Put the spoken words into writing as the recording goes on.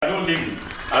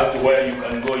as to where you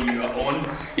can go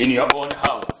in your own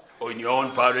house or in your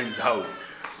own parents' house.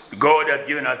 God has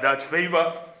given us that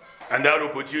favor and that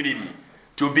opportunity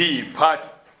to be part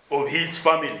of His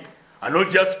family. And not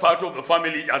just part of the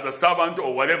family as a servant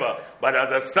or whatever, but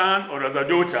as a son or as a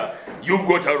daughter, you've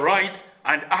got a right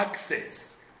and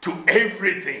access to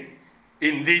everything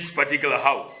in this particular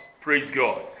house. Praise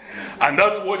God. And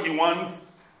that's what He wants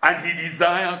and He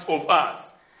desires of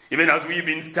us. Even as we've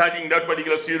been studying that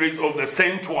particular series of the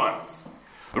sent ones.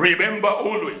 Remember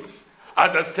always,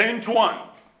 as a sent one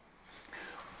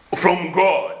from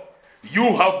God, you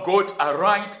have got a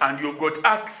right and you've got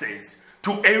access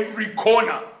to every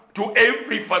corner, to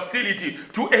every facility,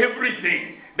 to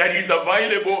everything that is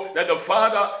available that the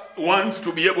Father wants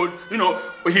to be able,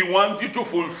 He wants you to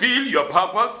fulfill your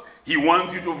purpose. He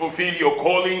wants you to fulfill your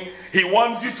calling. He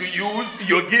wants you to use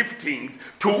your giftings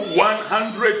to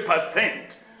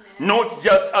 100%, not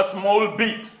just a small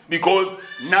bit, because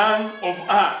none of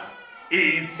us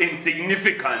is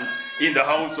insignificant in the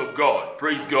house of God.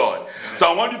 Praise God. So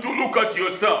I want you to look at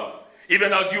yourself,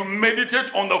 even as you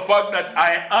meditate on the fact that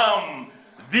I am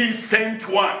the sent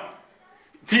one.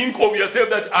 Think of yourself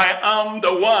that I am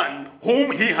the one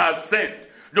whom He has sent.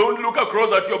 Don't look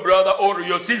across at your brother or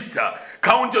your sister.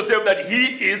 Count yourself that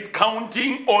He is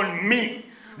counting on me.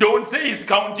 Don't say He's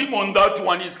counting on that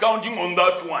one, He's counting on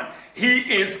that one. He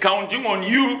is counting on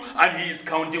you and He is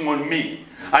counting on me.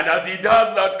 And as He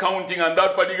does that counting and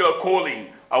that particular calling,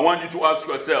 I want you to ask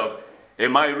yourself,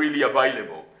 am I really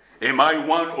available? Am I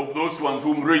one of those ones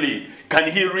whom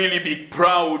can He really be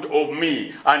proud of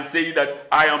me and say that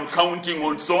I am counting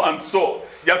on so and so?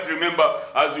 Just remember,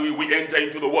 as we enter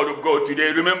into the Word of God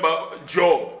today, remember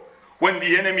Job, when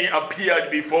the enemy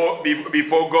appeared before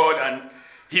God and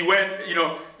he went,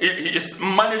 he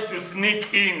managed to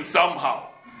sneak in somehow.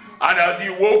 And as he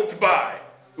walked by,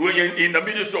 in the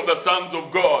midst of the sons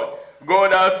of God,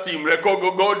 God asked him,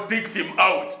 God picked him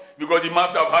out, because he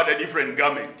must have had a different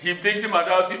garment. He picked him and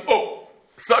asked him, "Oh,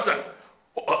 Satan,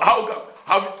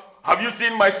 have you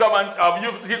seen my servant?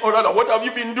 What have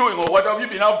you been doing, or what have you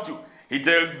been up to?" He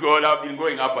tells God, "I've been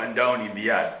going up and down in the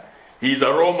earth." He's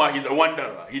a roamer, he's a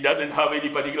wanderer. He doesn't have any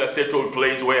particular settled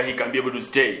place where he can be able to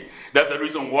stay. That's the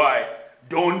reason why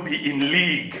don't be in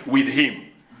league with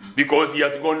him, because he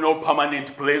has got no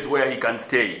permanent place where he can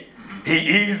stay.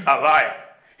 He is a liar.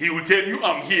 He will tell you,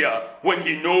 "I'm here," when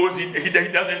he knows he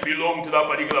doesn't belong to that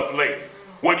particular place.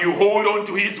 When you hold on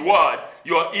to his word,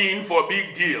 you are in for a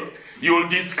big deal. You'll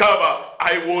discover,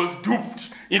 I was duped,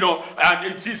 and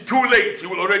it is too late. He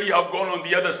will already have gone on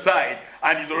the other side,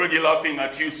 and he's already laughing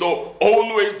at you. So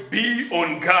always be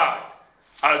on guard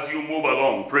as you move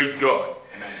along. Praise God.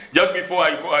 Amen. Just before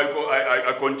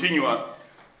I continue,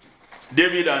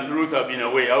 David and Ruth have been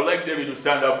away. I would like David to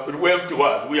stand up, wave to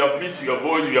us. We have missed your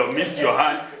voice, we have missed your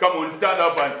hand. Come on, stand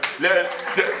up and let's.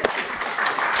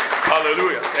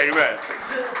 Hallelujah. Amen.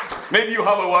 Maybe you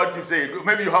have a word to say.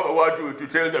 Maybe you have a word to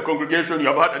tell the congregation. You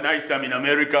have had a nice time in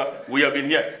America. We have been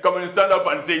here. Come on, stand up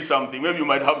and say something. Maybe you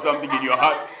might have something in your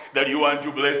heart that you want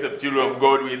to bless the children of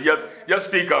God with. Just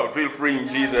speak out. Feel free in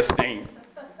Jesus' name.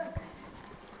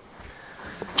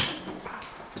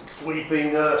 We've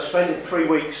been spending 3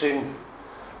 weeks in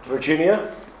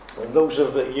Virginia, and those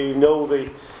of you know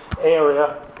the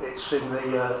area, it's in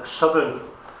the southern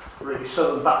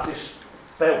Baptist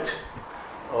belt,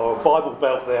 or Bible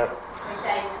belt there.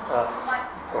 Okay.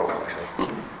 Okay.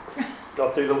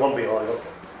 I'll do the one behind,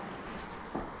 okay.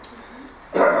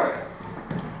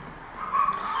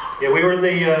 Yeah, we were in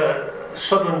the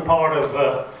southern part of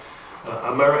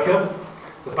America,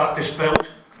 the Baptist belt,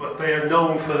 but they are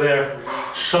known for their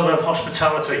southern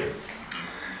hospitality.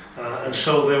 And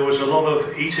so there was a lot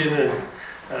of eating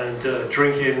and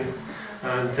drinking,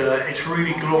 and it's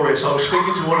really glorious. I was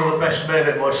speaking to one of the best men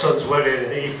at my son's wedding,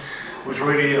 and he was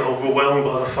really overwhelmed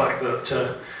by the fact that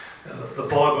the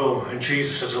Bible and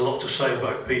Jesus has a lot to say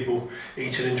about people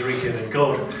eating and drinking, and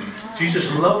God. Jesus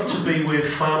loved to be with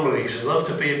families, and loved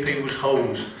to be in people's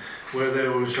homes where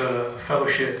there was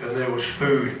fellowship and there was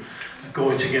food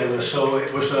going together. So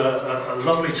it was a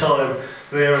lovely time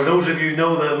there. And those of you who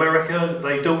know that America,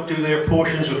 they don't do their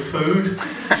portions of food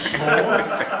small.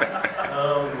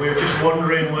 We're just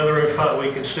wondering whether in fact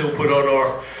we can still put on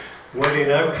our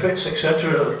wedding outfits,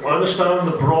 etc. I understand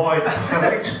the bride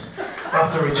panicked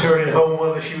after returning home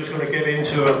whether she was going to get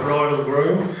into a bride or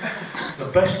groom. The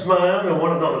best man, or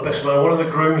one of the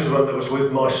groomsmen that was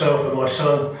with myself and my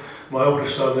son, my older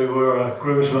son, who were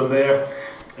groomsmen there,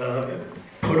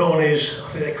 put on his, I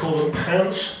think they call them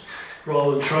pants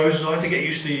rather than trousers. I had to get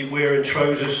used to wearing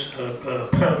trousers,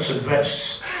 pants and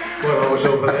vests when I was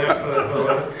over there.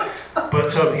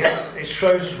 But his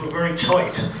trousers were very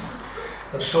tight,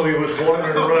 and so he was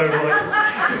wandering around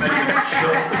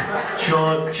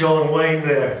like John Wayne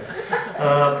there.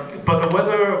 But the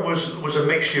weather was a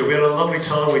mixture. We had a lovely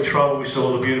time. We travelled. We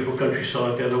saw the beautiful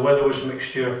countryside there. The weather was a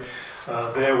mixture.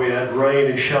 There we had rain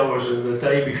and showers, and the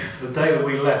day that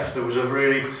we left, there was a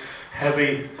really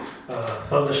heavy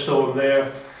thunderstorm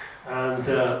there, and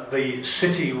the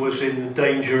city was in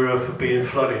danger of being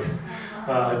flooded.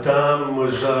 A dam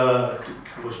was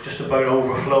just about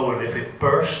overflowing. If it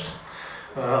burst,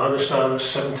 I understand that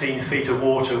 17 feet of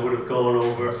water would have gone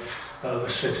over the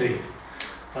city.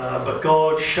 But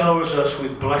God showers us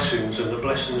with blessings, and the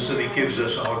blessings that He gives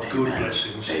us are good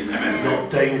blessings, not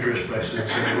dangerous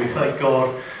blessings. And we thank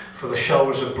God for the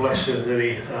showers of blessing that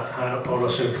He had upon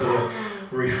us, and for the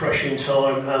refreshing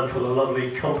time, and for the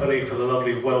lovely company, for the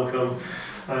lovely welcome,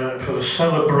 and for the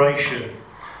celebration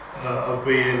of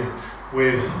being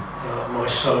with my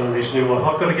son and his new wife.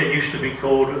 I've got to get used to be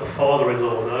called a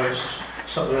father-in-law now. It's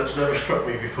something that's never struck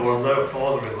me before. I'm now a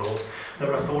father-in-law.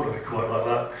 Never thought of it quite like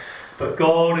that. But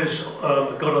God is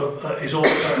all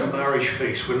about the marriage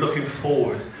feast. We're looking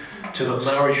forward to the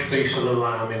marriage feast of the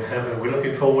Lamb in heaven. We're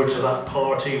looking forward to that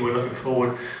party. We're looking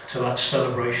forward to that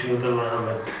celebration of the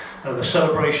Lamb. And the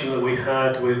celebration that we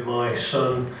had with my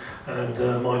son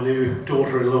and my new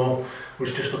daughter-in-law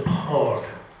was just a part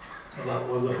of that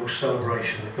wonderful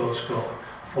celebration that God's got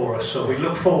for us. So we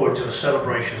look forward to the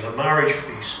celebration, the marriage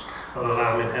feast of the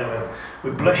Lamb in heaven.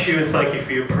 We bless you and thank you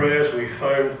for your prayers. We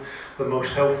found the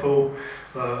most helpful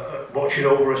watching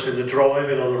over us in the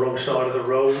drive-in on the wrong side of the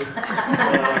road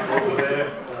over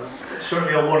there.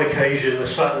 Certainly on one occasion the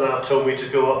sat-nav told me to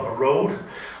go up a road,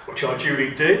 which I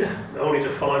duly did, only to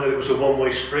find that it was a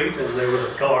one-way street and there was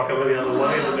a car coming the other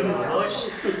way in the middle of the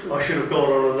night. I should have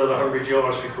gone on another 100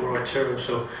 yards before I turned.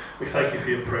 So we thank you for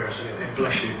your prayers and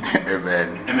bless you.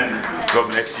 Amen. Amen. God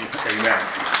bless you. Amen.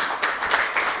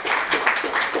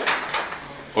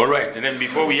 All right, and then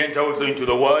before we enter also into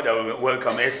the word, I will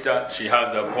welcome Esther. She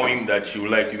has a poem that she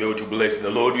would like to be able to bless the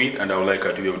Lord with, and I would like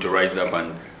her to be able to rise up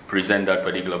and present that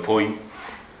particular poem.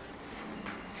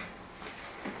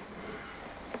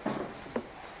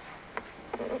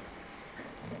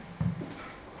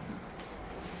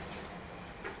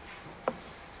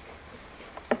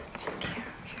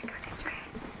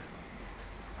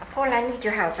 Paul, I need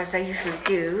your help as I usually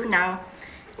do. Now,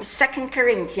 2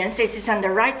 Corinthians, it is on the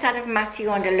right side of Matthew,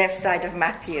 on the left side of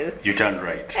Matthew. You turn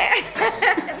right.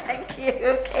 Thank you.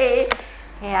 Okay.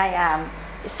 Here I am.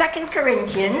 2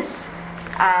 Corinthians,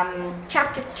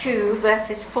 chapter 2,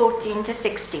 verses 14 to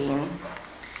 16.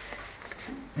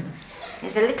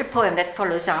 There's a little poem that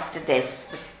follows after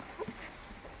this.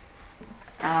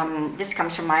 This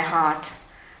comes from my heart.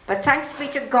 But thanks be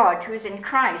to God who is in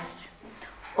Christ,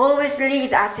 always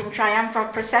lead us in triumphal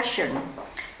procession,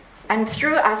 and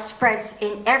through us spreads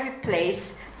in every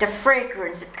place the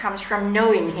fragrance that comes from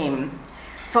knowing Him.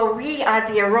 For we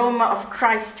are the aroma of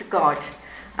Christ to God,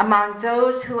 among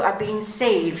those who are being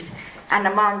saved and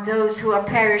among those who are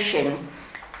perishing.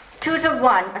 To the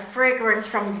one, a fragrance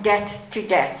from death to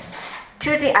death,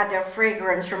 to the other,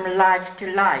 fragrance from life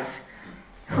to life.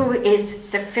 Who is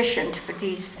sufficient for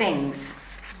these things?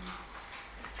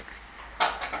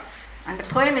 And the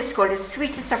poem is called The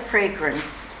Sweetest of Fragrance.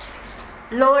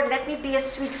 Lord, let me be a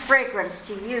sweet fragrance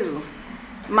to you.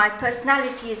 My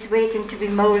personality is waiting to be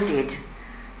molded.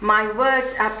 My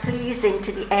words are pleasing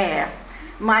to the air.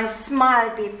 My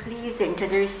smile be pleasing to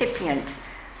the recipient.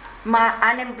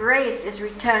 An embrace is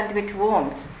returned with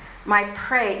warmth. My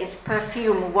prayer is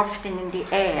perfume wafting in the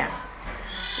air.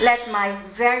 Let my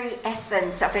very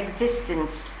essence of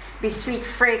existence be sweet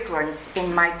fragrance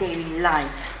in my daily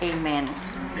life. Amen.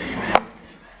 Amen.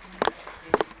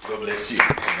 God bless you.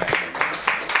 Amen.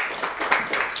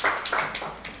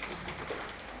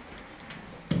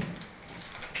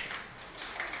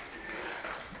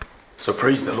 So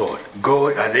praise the Lord.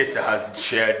 God, as Esther has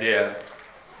shared there,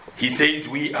 He says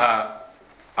we are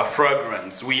a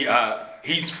fragrance. We are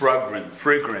His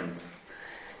fragrance.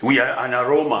 We are an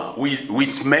aroma. We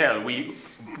smell. We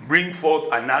bring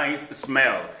forth a nice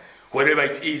smell, wherever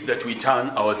it is that we turn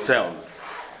ourselves.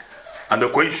 And the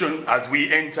question as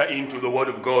we enter into the Word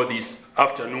of God this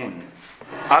afternoon,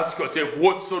 ask yourself,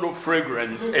 what sort of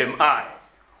fragrance am I?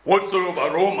 What sort of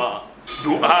aroma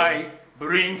do I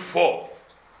bring forth?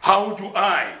 How do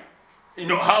I,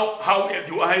 how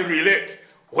do I relate?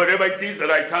 Whatever it is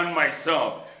that I turn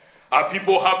myself, are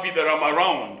people happy that I'm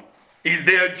around? Is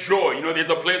there joy? There's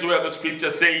a place where the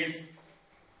scripture says,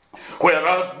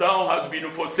 whereas thou hast been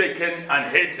forsaken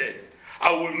and hated,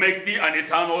 I will make thee an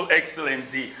eternal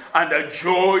excellency and a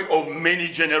joy of many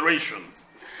generations.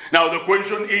 Now the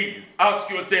question is, ask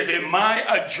yourself, am I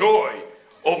a joy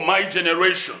of my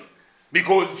generation?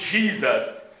 Because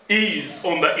Jesus is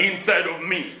on the inside of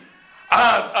me.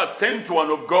 As a sent one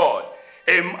of God,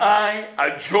 am I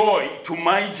a joy to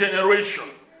my generation?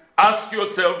 Ask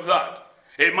yourself that.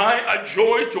 Am I a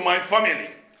joy to my family?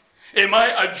 Am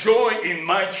I a joy in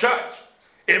my church?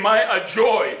 Am I a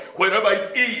joy wherever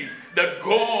it is that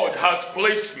God has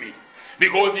placed me?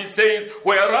 Because he says,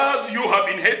 whereas you have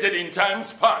been hated in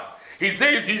times past, he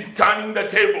says he's turning the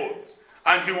tables.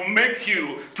 And he will make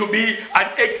you to be an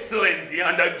excellency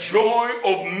and a joy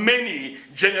of many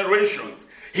generations.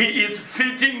 He is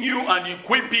fitting you and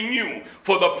equipping you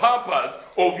for the purpose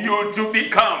of you to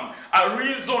become a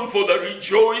reason for the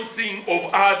rejoicing of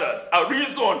others. A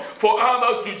reason for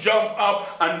others to jump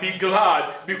up and be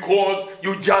glad because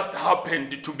you just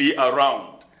happened to be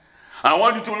around. I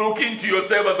want you to look into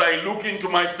yourself as I look into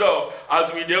myself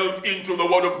as we delve into the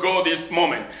Word of God this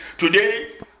moment.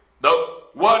 Today, the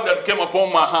word that came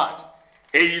upon my heart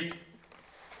is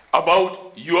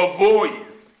about your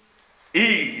voice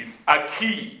is a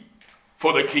key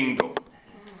for the kingdom.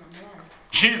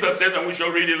 Jesus says, and we shall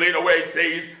read it later, where he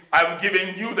says, I'm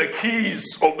giving you the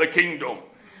keys of the kingdom.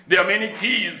 There are many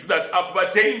keys that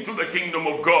appertain to the kingdom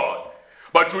of God.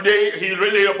 But today, he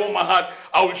really upon my heart,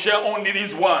 I will share only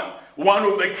this one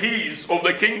of the keys of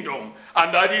the kingdom,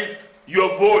 and that is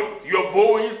your voice. Your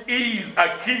voice is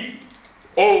a key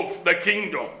of the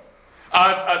kingdom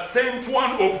as a sent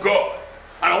one of God.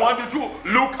 And I want you to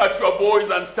look at your voice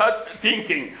and start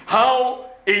thinking,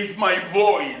 how is my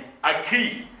voice a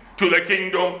key to the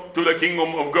kingdom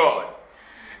of God?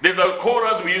 There's a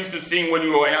chorus we used to sing when we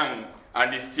were young,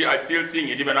 and I still sing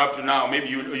it even up to now. Maybe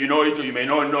you know it or you may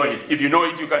not know it. If you know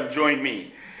it, you can join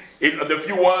me. The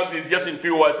few words is just in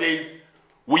few words. Says,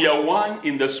 we are one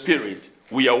in the Spirit,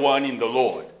 we are one in the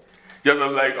Lord. Just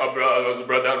like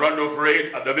Brother Randolph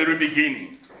read at the very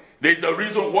beginning. There's a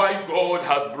reason why God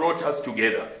has brought us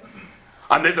together.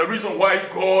 And there's a reason why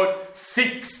God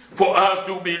seeks for us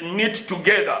to be knit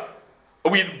together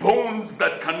with bones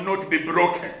that cannot be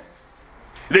broken.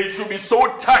 They should be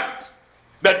so tight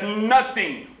that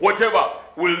nothing, whatever,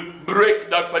 will break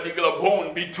that particular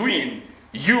bone between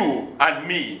you and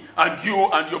me, and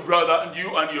you and your brother, and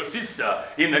you and your sister,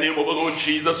 in the name of the Lord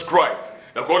Jesus Christ.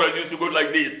 The chorus used to go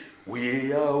like this.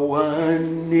 We are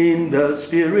one in the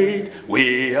Spirit,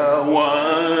 we are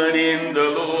one in the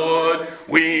Lord,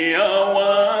 we are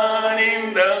one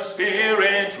in the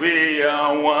Spirit, we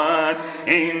are one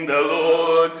in the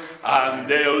Lord, and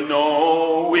they'll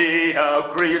know we are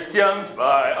Christians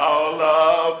by our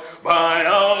love,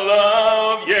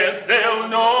 yes, they'll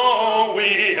know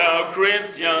we are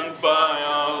Christians by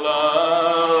our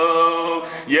love,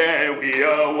 yeah, we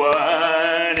are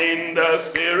one in the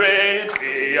Spirit,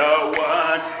 we are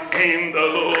one in the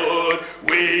Lord,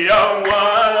 we are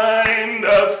one in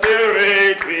the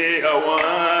Spirit, we are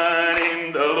one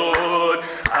in the Lord,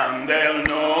 and they'll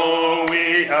know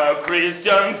we are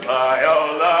Christians by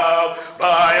our love,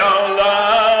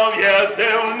 yes,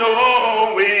 they'll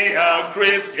know we are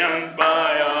Christians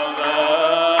by our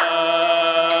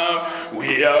love,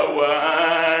 we are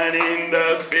one in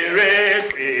the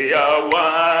Spirit, we are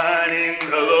one in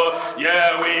the Lord,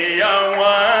 yeah, we are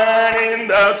one in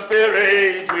the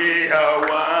Spirit, we are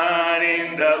one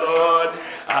in the Lord,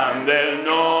 and they'll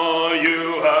know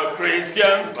you are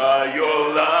Christians by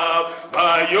your love,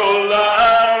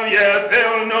 yes,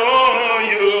 they'll know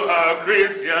you are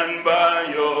Christian by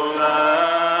your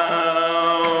love.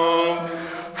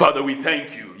 Father, we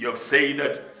thank you. You have said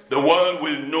that the world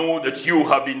will know that you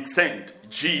have been sent,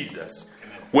 Jesus,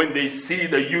 when they see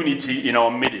the unity in our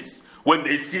midst, when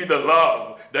they see the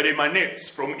love that emanates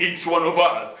from each one of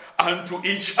us unto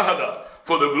each other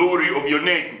for the glory of your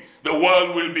name. The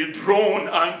world will be drawn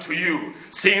unto you.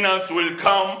 Sinners will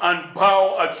come and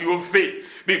bow at your feet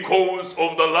because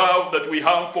of the love that we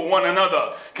have for one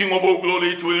another. King of all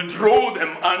glory, it will draw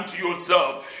them unto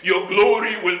yourself. Your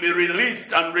glory will be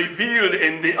released and revealed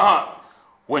in the earth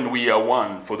when we are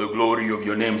one for the glory of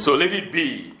your name. So let it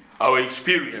be our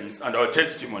experience and our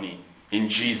testimony in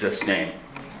Jesus' name.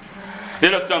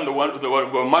 Let us turn the word of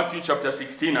God, Matthew chapter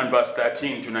 16 and verse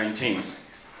 13 to 19.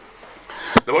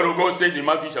 The word of God says in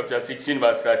Matthew chapter 16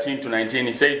 verse 13 to 19,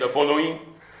 it says the following.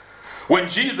 When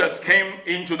Jesus came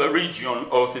into the region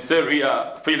of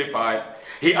Caesarea Philippi,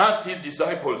 he asked his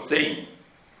disciples, saying,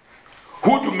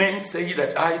 who do men say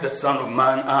that I, the Son of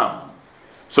Man, am?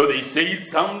 So they said,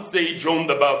 some say John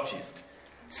the Baptist,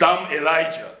 some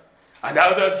Elijah, and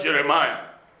others Jeremiah,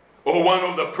 or one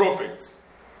of the prophets.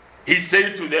 He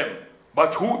said to them,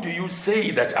 but who do you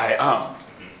say that I am?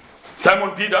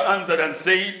 Simon Peter answered and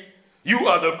said, You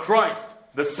are the Christ,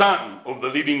 the Son of the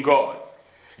living God.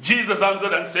 Jesus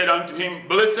answered and said unto him,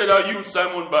 Blessed are you,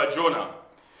 Simon Bar-Jonah,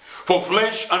 for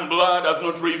flesh and blood has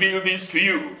not revealed this to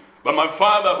you, but my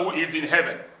Father who is in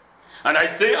heaven. And I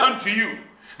say unto you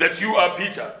that you are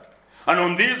Peter, and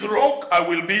on this rock I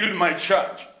will build my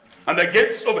church, and the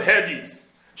gates of Hades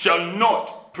shall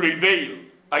not prevail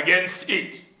against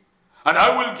it. And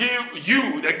I will give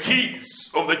you the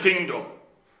keys of the kingdom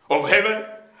of heaven,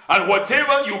 and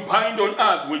whatever you bind on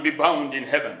earth will be bound in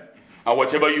heaven, and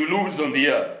whatever you loose on the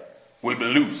earth will be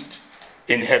loosed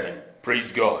in heaven.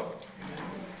 Praise God.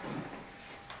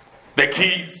 The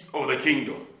keys of the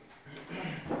kingdom.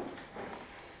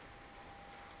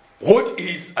 What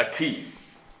is a key?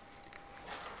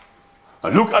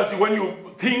 And look, as when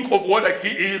you think of what a key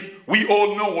is, we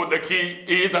all know what the key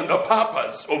is and the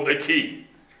purpose of the key.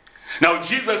 Now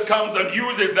Jesus comes and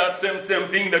uses that same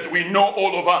thing that we know,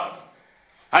 all of us.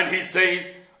 And he says,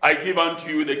 I give unto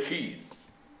you the keys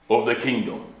of the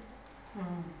kingdom.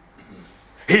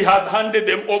 He has handed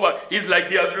them over. It's like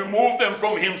he has removed them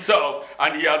from himself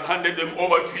and he has handed them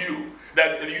over to you.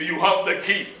 That you have the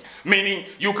keys. Meaning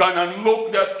you can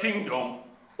unlock that kingdom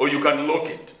or you can lock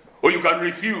it. Or you can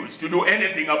refuse to do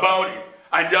anything about it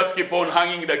and just keep on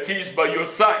hanging the keys by your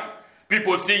side.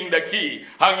 People seeing the key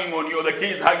hanging on you, the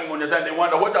keys hanging on your side, they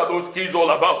wonder, what are those keys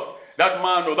all about? That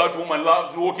man or that woman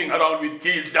loves walking around with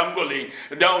keys dangling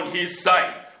down his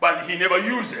side, but he never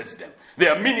uses them. They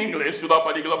are meaningless to that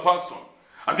particular person.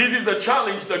 And this is the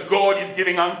challenge that God is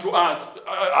giving unto us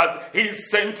as his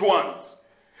sent ones.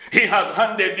 He has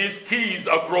handed these keys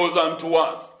across unto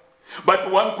us. But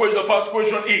the first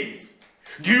question is,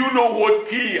 do you know what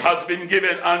key has been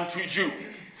given unto you?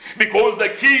 Because the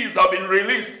keys have been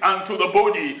released unto the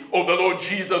body of the Lord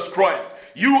Jesus Christ.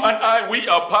 You and I, we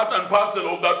are part and parcel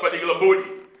of that particular body.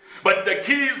 But the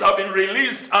keys have been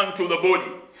released unto the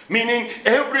body. Meaning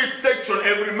every section,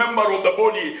 every member of the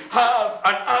body has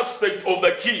an aspect of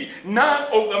the key. None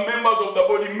of the members of the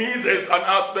body misses an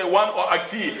aspect, one or a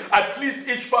key. At least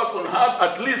each person has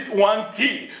at least one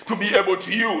key to be able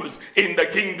to use in the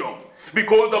kingdom.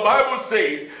 Because the Bible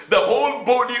says the whole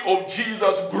body of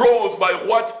Jesus grows by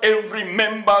what every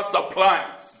member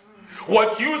supplies.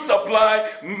 What you supply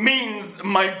means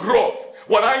my growth.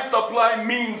 What I supply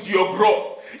means your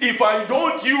growth. If I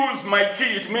don't use my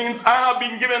key, it means I have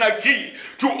been given a key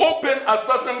to open a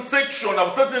certain section,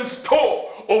 a certain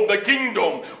store of the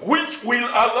kingdom, which will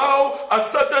allow a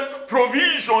certain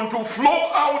provision to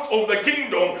flow out of the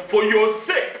kingdom for your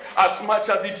sake as much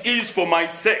as it is for my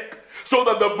sake. So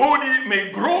that the body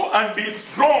may grow and be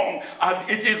strong as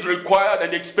it is required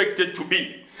and expected to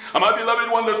be. And my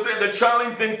beloved one, the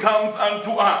challenge then comes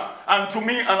unto us, unto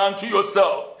me and unto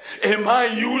yourself. Am I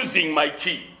using my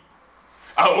key?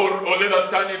 Or let us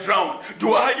turn it round.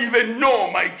 Do I even know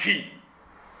my key?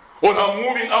 Or I'm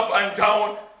moving up and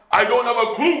down, I don't have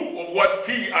a clue of what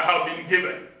key I have been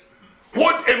given.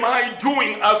 What am I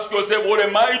doing? Ask yourself, what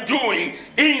am I doing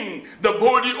in the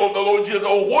body of the Lord Jesus?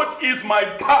 Or what is my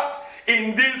part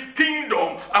in this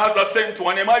kingdom as a sent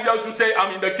one? Am I just to say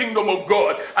I'm in the kingdom of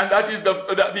God and that is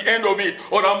the end of it?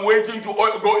 Or I'm waiting to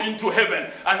go into heaven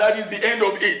and that is the end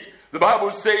of it? The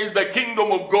Bible says the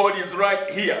kingdom of God is right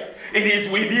here. It is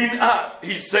within us,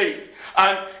 he says.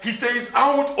 And he says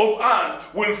out of us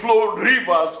will flow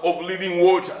rivers of living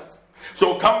waters.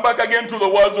 So come back again to the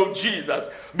words of Jesus.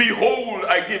 Behold,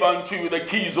 I give unto you the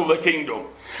keys of the kingdom.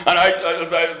 And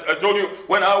as I told you,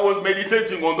 when I was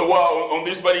meditating on the word, on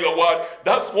this particular word,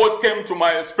 that's what came to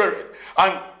my spirit.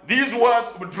 And these words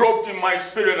dropped in my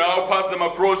spirit, and I'll pass them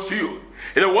across to you.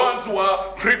 The words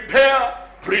were prepare,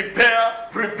 prepare,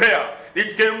 prepare.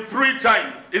 It came 3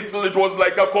 times. It was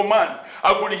like a command.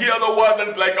 I could hear the words, and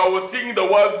it's like I was seeing the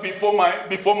words before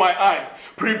my eyes.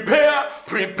 Prepare,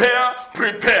 prepare,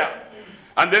 prepare.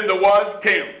 And then the word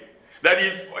came. That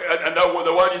is, and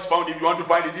the word is found, if you want to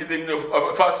find it, is in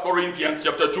 1 Corinthians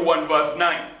chapter 2 and verse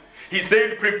 9. He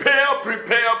said, prepare,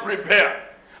 prepare, prepare.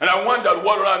 And I wondered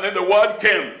what, and then the word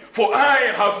came. For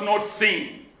eye has not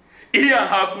seen, ear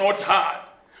has not heard,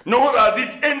 nor has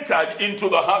it entered into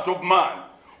the heart of man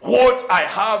what I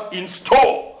have in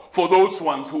store for those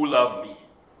ones who love me.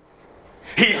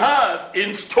 He has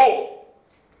in store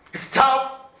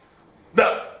stuff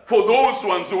that for those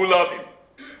ones who love him.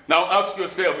 Now ask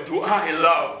yourself, do I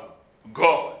love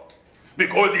God?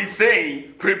 Because he's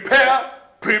saying, prepare,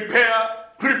 prepare,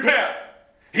 prepare.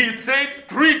 He said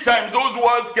 3 times, those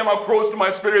words came across to my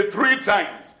spirit 3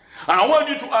 times. And I want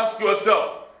you to ask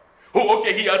yourself,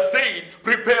 okay, he has said,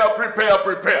 prepare, prepare,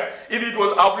 prepare. If it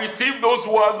was, I've received those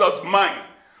words as mine.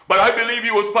 But I believe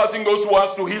he was passing those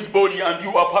words to his body, and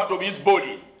you are part of his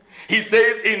body. He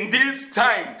says in this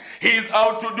time, he is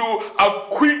out to do a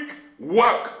quick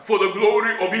work for the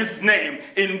glory of his name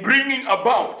in bringing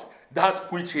about that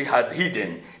which he has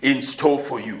hidden in store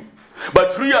for you.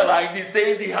 But realize, he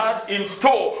says he has in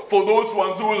store for those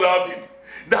ones who love him.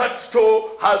 That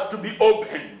store has to be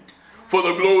opened for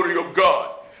the glory of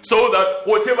God, so that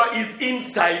whatever is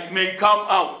inside may come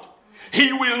out.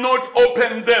 He will not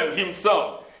open them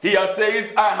himself. He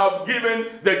says, I have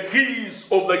given the keys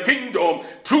of the kingdom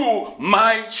to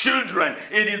my children.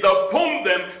 It is upon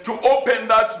them to open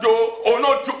that door or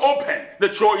not to open. The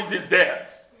choice is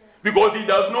theirs. Because he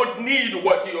does not need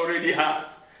what he already has.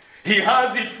 He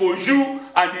has it for you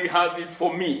and he has it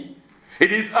for me.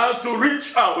 It is us to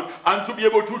reach out and to be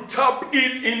able to tap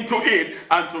into it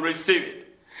and to receive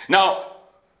it. Now,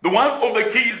 the one of the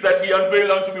keys that he unveiled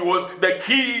unto me was the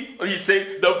key. He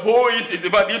said, the voice is,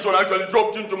 in fact, this one actually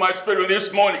dropped into my spirit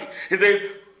this morning. He says,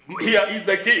 here is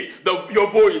the key. Your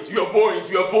voice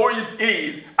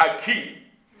is a key.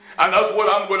 And that's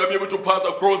what I'm going to be able to pass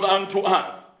across unto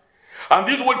us. And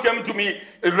this one came to me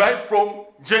right from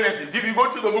Genesis. If you go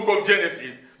to the book of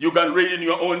Genesis, you can read in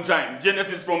your own time.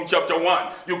 Genesis from chapter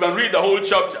 1. You can read the whole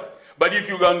chapter. But if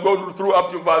you can go through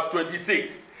up to verse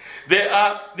 26,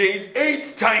 there is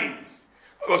 8 times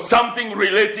of something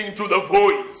relating to the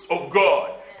voice of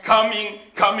God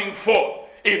coming forth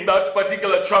in that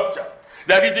particular chapter.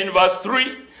 That is in verse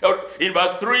 3, in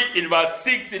verse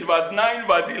 6, in verse 9,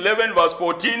 verse 11, verse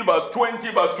 14, verse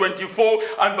 20, verse 24,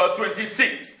 and verse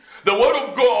 26. The word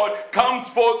of God comes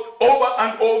forth over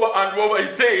and over and over. He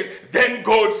says, then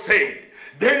God said,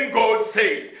 then God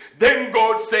said, then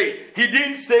God said. He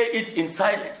didn't say it in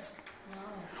silence.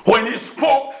 When he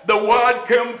spoke, the word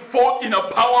came forth in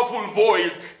a powerful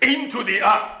voice into the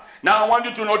earth. Now I want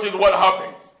you to notice what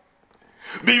happens.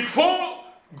 Before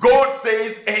God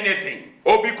says anything,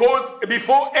 or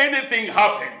before anything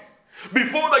happens,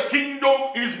 before the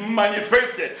kingdom is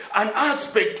manifested, an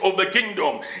aspect of the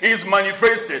kingdom is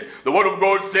manifested, the word of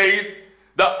God says,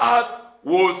 the earth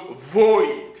was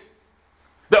void.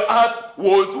 The earth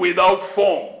was without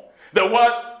form. The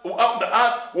earth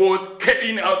was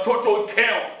in a total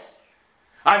chaos.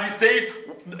 And he says,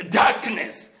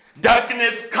 darkness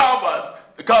covered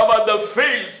the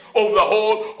face of the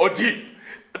whole deep.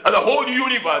 The whole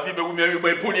universe, if we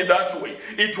may put it that way.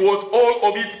 It was all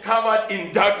of it covered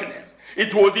in darkness.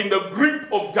 It was in the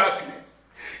grip of darkness.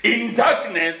 In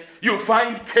darkness, you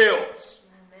find chaos.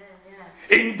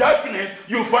 In darkness,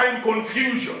 you find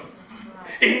confusion.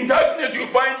 In darkness, you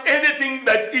find anything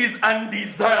that is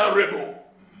undesirable.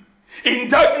 In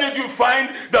darkness, you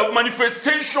find the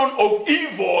manifestation of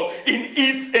evil in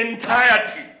its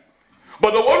entirety.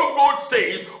 But the word of God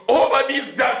says, over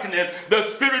this darkness, the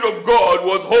Spirit of God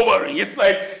was hovering. It's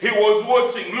like he was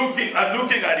watching, looking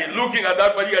at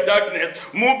that particular darkness,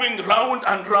 moving round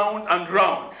and round and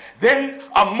round. Then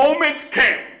a moment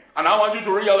came, and I want you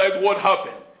to realize what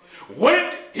happened.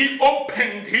 When he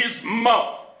opened his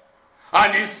mouth,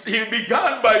 and he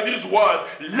began by these words,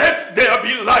 let there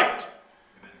be light.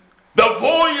 The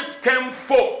voice came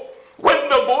forth. When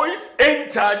the voice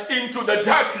entered into the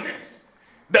darkness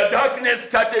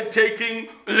started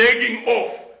legging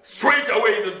off. Straight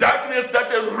away, the darkness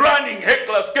started running,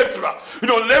 hecla scattera.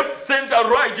 Left, center,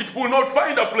 right. It could not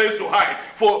find a place to hide.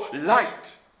 For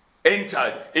light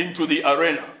entered into the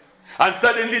arena. And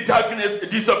suddenly darkness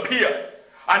disappeared.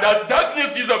 And as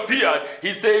darkness disappeared,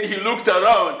 he said he looked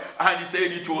around and he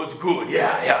said it was good.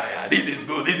 Yeah, this is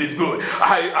good.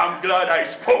 I'm glad I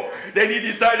spoke. Then he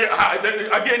decided, then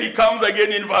again he comes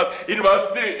again in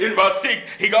verse 6,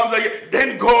 he comes again.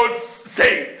 Then God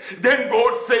said.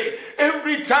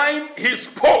 Every time he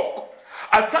spoke,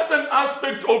 a certain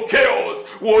aspect of chaos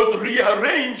was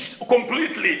rearranged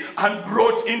completely and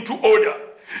brought into order.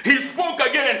 He spoke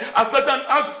again, a certain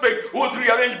aspect was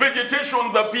rearranged.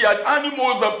 Vegetations appeared,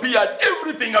 animals appeared,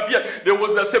 everything appeared. There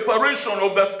was the separation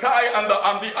of the sky and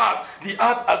the earth. The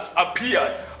earth has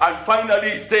appeared. And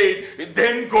finally he said,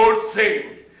 then God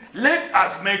said, let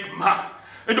us make man.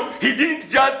 He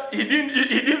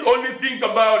didn't only think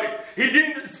about it. He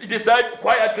didn't decide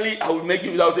quietly, I will make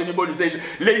it without anybody saying.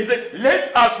 He said,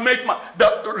 let us make man.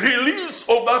 The release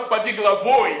of that particular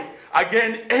voice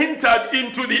again entered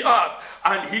into the earth.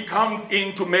 And he comes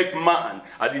in to make man,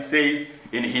 as he says,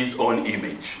 in his own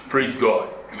image. Praise God.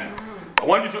 Amen.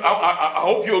 I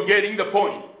hope you're getting the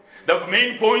point. The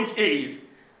main point is,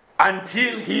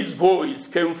 until his voice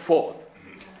came forth,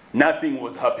 nothing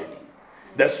was happening.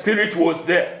 The Spirit was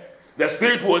there. The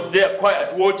Spirit was there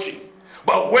quiet, watching.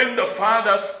 But when the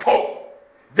Father spoke,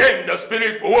 then the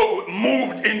Spirit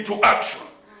moved into action.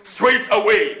 straight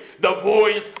away, the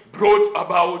voice brought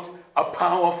about a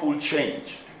powerful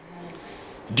change.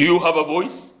 Do you have a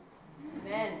voice?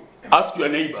 Amen. Ask your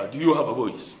neighbor, do you have a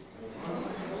voice?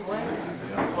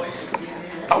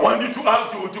 I want you to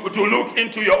ask to look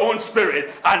into your own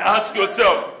spirit and ask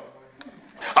yourself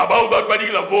about that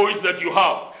particular voice that you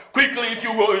have. Quickly, if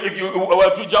you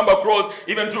were to jump across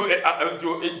even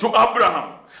to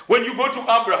Abraham. When you go to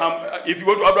Abraham, if you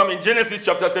go to Abraham in Genesis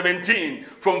chapter 17,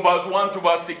 from verse 1 to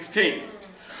verse 16,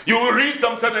 you will read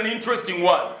some certain interesting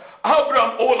words.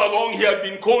 Abraham, all along, he had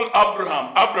been called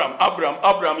Abraham.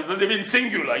 It says even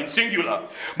in singular.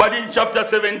 But in chapter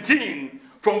 17,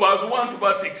 from verse 1 to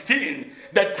verse 16,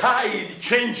 the tide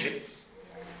changes.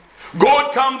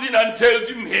 God comes in and tells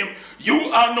him,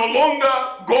 you are no longer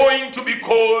going to be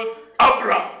called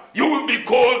Abraham. You will be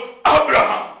called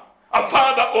Abraham, a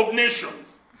father of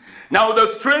nations. Now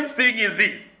the strange thing is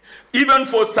this. Even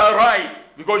for Sarai,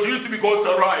 because she used to be called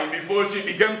Sarai before she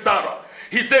became Sarah,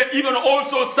 he said, even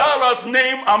also Sarah's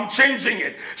name, I'm changing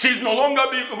it. She's no longer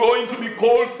going to be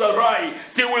called Sarai.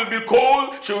 She will be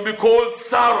called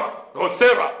Sarah or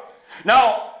Sarah.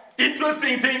 Now,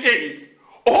 interesting thing is,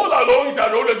 all along it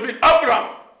had always been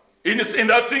Abraham in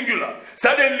that singular.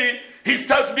 Suddenly, he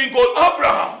starts being called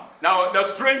Abraham. Now, the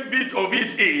strange bit of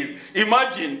it is,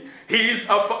 imagine he is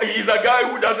a guy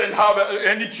who doesn't have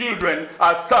any children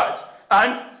as such.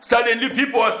 And suddenly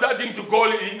people are starting to call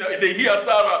him, they hear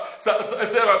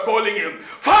Sarah calling him,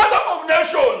 Father of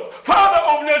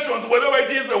Nations, whatever it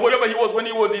is, whatever he was when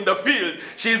he was in the field.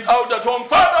 She's out at home,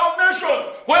 Father of Nations,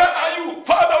 where are you,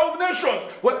 Father of Nations?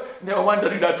 Well, they were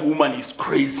wondering, that woman is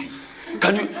crazy.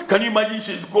 Can you imagine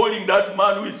she's calling that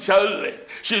man who is childless?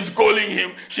 She's calling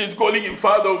him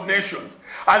Father of Nations.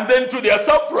 And then to their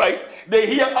surprise, they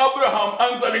hear Abraham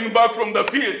answering back from the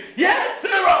field. Yes,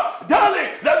 Sarah,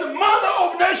 darling, that's mother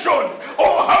of nations.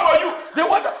 Oh, how are you?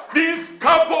 This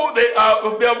couple, they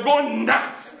have gone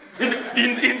nuts.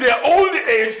 In their old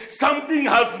age, something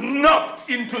has snapped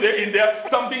into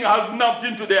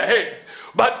their heads.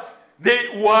 But they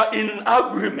were in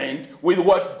agreement with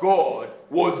what God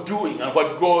was doing and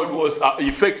what God was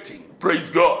effecting.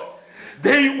 Praise God.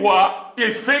 They were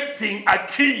effecting a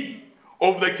key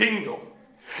of the kingdom.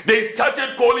 They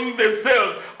started calling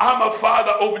themselves, I'm a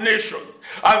father of nations.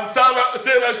 And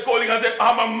Sarah is calling herself,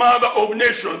 I'm a mother of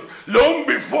nations. Long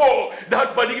before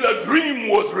that particular dream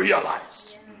was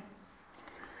realized.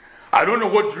 I don't know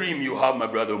what dream you have, my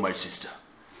brother or my sister.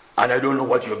 And I don't know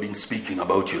what you have been speaking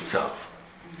about yourself.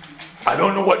 I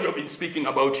don't know what you have been speaking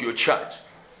about your church,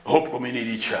 Hope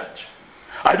Community Church.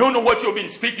 I don't know what you have been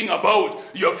speaking about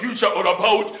your future or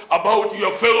about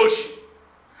your fellowship.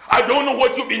 I don't know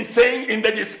what you've been saying in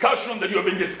the discussion that you have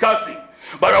been discussing.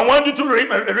 But I want you to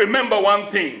remember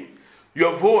one thing.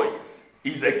 Your voice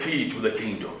is the key to the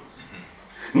kingdom.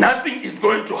 Nothing is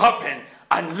going to happen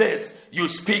unless you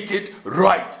speak it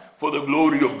right for the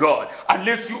glory of God.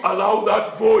 Unless you allow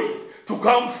that voice to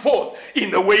come forth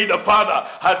in the way the Father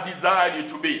has desired it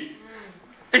to be.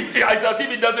 It's as if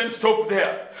it doesn't stop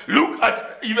there. Look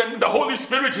at even the Holy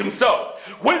Spirit himself.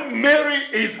 When Mary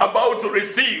is about to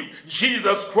receive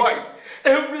Jesus Christ,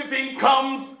 everything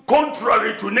comes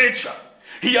contrary to nature.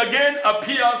 He again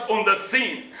appears on the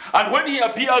scene. And when he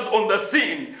appears on the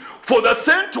scene, for the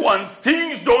sent ones,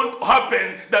 things don't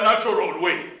happen the natural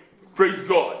way. Praise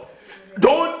God.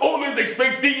 Don't always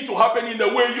expect things to happen in the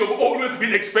way you've always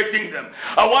been expecting them.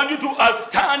 I want you to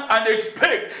stand and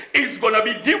expect it's going to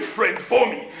be different for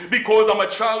me because I'm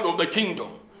a child of the kingdom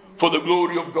for the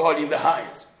glory of God in the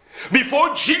highest.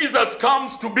 Before Jesus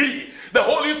comes to be, the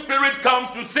Holy Spirit comes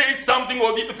to say something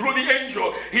through the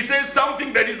angel. He says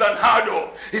something that is unheard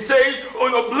of. He says,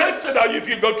 blessed are you, if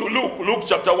you go to Luke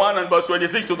chapter 1 and verse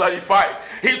 26 to 35.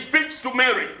 He speaks to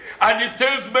Mary and he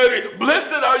tells Mary,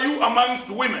 blessed are you amongst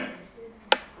women.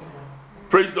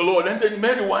 Praise the Lord. And then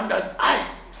Mary wonders,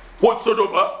 what sort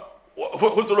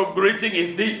of greeting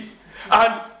is this?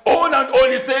 And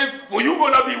on he says, for you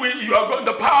going to be with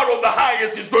the power of the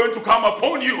highest is going to come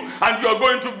upon you, and you are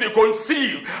going to be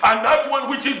conceived, and that one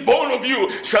which is born of you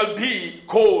shall be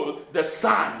called the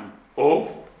Son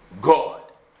of God.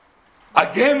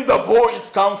 Again the voice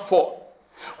comes forth.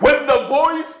 When the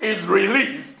voice is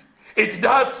released, it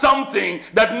does something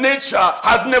that nature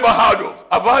has never heard of.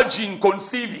 A virgin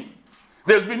conceiving.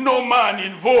 There's been no man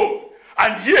involved,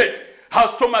 and yet her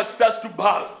stomach starts to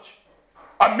bulge.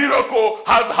 A miracle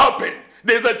has happened.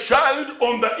 There's a child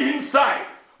on the inside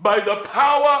by the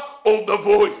power of the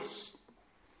voice.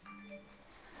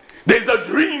 There's a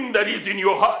dream that is in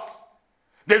your heart.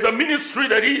 There's a ministry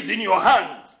that is in your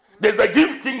hands. There's a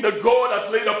gifting that God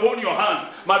has laid upon your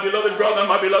hands, my beloved brother and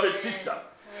my beloved sister.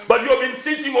 But you have been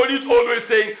sitting on it always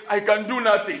saying, I can do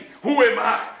nothing. Who am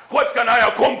I? What can I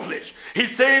accomplish? He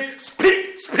says,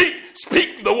 speak, speak,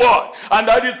 speak the word. And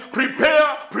that is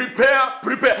prepare, prepare,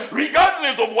 prepare.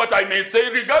 Regardless of what I may say,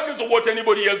 regardless of what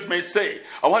anybody else may say.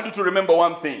 I want you to remember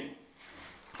one thing.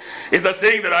 It's a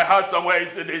saying that I heard somewhere.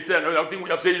 They said, I think we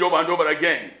have said it over and over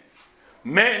again.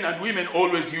 Men and women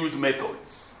always use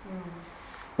methods.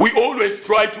 We always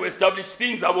try to establish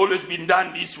things have always been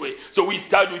done this way. So we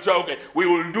start with, okay, we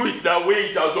will do it the way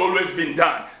it has always been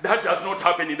done. That does not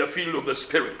happen in the field of the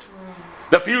Spirit.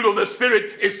 The field of the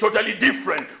Spirit is totally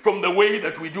different from the way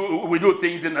that we do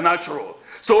things in the natural.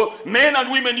 So men and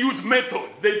women use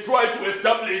methods. They try to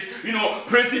establish,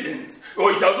 precedents.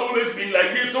 Or it has always been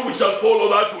like this, so we shall follow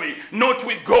that way. Not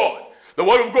with God. The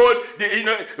word of God,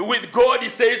 with God, he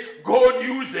says, God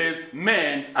uses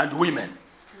men and women.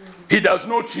 He does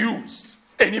not use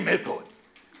any method.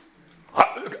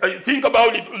 Think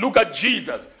about it. Look at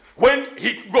Jesus. When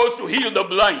he goes to heal the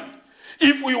blind,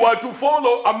 if we were to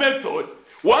follow a method,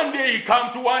 one day he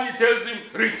comes to one, he tells him,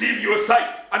 receive your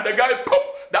sight. And the guy, pop,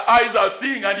 the eyes are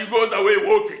seeing, and he goes away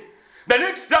walking. The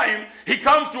next time he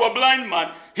comes to a blind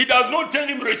man, he does not tell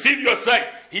him, receive your sight.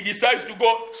 He decides to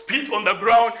go spit on the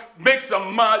ground, make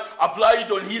some mud, apply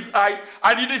it on his eyes,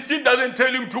 and he still doesn't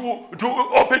tell him to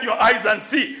open your eyes and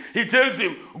see. He tells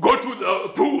him, go to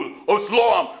the pool of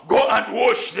Siloam, go and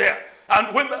wash there.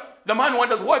 And when the man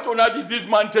wonders, what on earth is this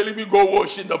man telling me go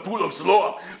wash in the pool of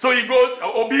Siloam? So he goes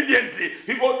obediently.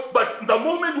 He goes, but the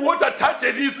moment water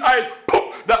touches his eyes,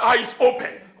 poof, the eyes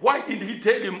open. Why did he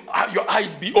tell him, your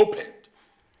eyes be opened?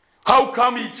 How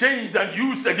come he changed and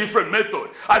used a different method?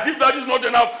 As if that is not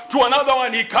enough. To another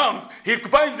one he comes, he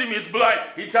finds him is blind,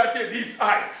 he touches his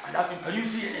eye and asks him, can you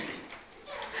see anything?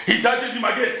 He touches him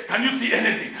again, can you see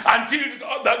anything? Until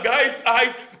the guy's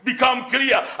eyes become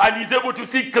clear and he's able to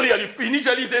see clearly.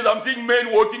 Initially he says, I'm seeing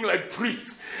men walking like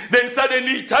trees. Then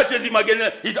suddenly he touches him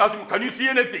again, he asks him, can you see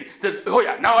anything? He says, oh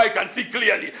yeah, now I can see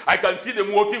clearly. I can see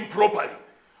them walking properly.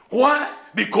 Why?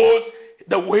 Because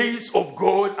the ways of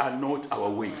God are not our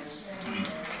ways.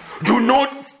 Do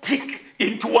not stick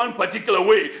into one particular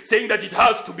way, saying that it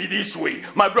has to be this way.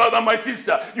 My brother, my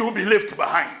sister, you will be left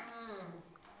behind.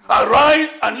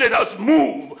 Arise and let us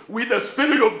move with the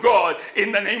Spirit of God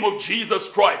in the name of Jesus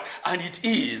Christ. And it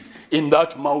is in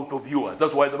that mouth of yours.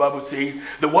 That's why the Bible says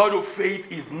the word of faith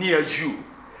is near you,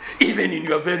 even in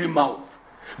your very mouth.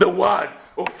 The word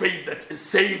of faith that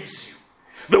saves you.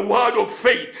 The word of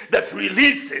faith that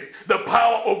releases the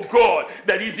power of God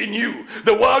that is in you.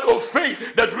 The word of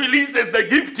faith that releases the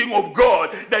gifting of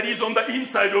God that is on the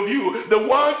inside of you. The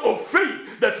word of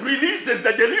faith that releases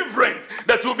the deliverance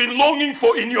that you've been longing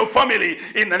for in your family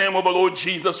in the name of the Lord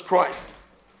Jesus Christ.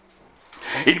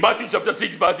 In Matthew chapter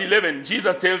 6 verse 11,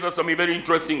 Jesus tells us some very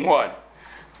interesting word.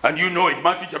 And you know it,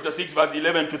 Matthew chapter 6 verse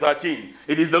 11 to 13.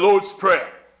 It is the Lord's Prayer,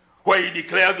 where he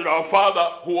declares to our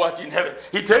Father who art in heaven.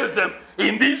 He tells them,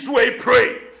 in this way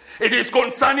pray. It is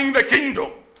concerning the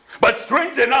kingdom. But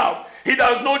strange enough, he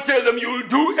does not tell them you will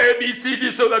do A, B, C,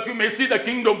 D so that you may see the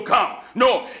kingdom come.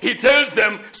 No, he tells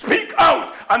them, speak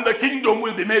out and the kingdom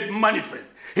will be made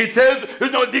manifest. He tells,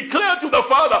 declare to the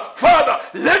Father, Father,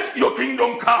 let your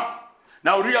kingdom come.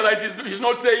 Now realize he's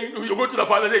not saying, you go to the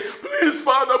Father and say, please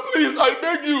Father, please, I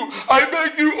beg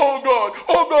you,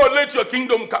 oh God, let your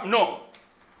kingdom come. No.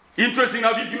 Interesting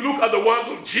enough, if you look at the words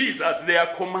of Jesus, they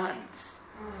are commands.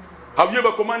 Have you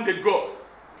ever commanded God?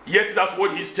 Yet that's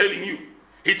what he's telling you.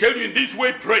 He tells you in this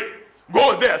way, pray.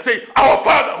 Go there, say, our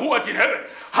Father who art in heaven,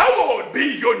 hallowed be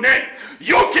your name.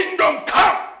 Your kingdom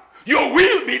come. Your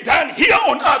will be done here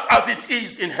on earth as it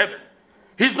is in heaven.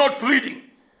 He's not pleading.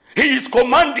 He is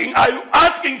commanding,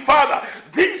 asking Father,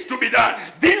 this to be done,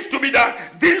 this to be done,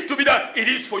 this to be done. It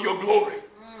is for your glory.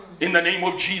 In the name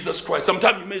of Jesus Christ.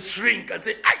 Sometimes you may shrink and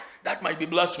say, that might be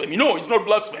blasphemy. No, it's not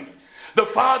blasphemy. The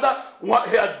Father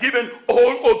has given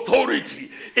all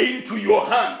authority into your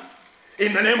hands.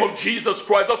 In the name of Jesus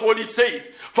Christ. That's what he says.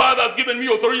 Father has given me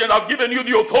authority and I've given you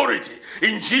the authority.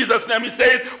 In Jesus' name he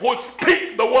says,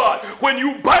 speak the word. When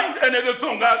you bind another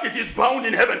tongue, it is bound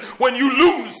in heaven. When you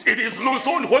loose, it is loose.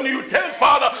 When you tell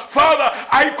Father,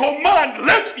 I command,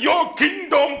 let your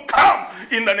kingdom come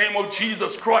in the name of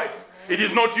Jesus Christ. It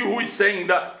is not you who is saying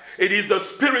that. It is the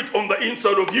Spirit on the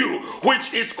inside of you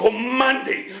which is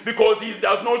commanding, because he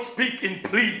does not speak in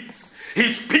pleas.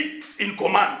 He speaks in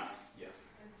commands. Yes.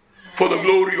 For the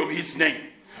glory of his name.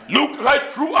 Look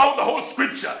right throughout the whole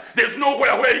scripture. There's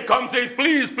nowhere where he comes and says,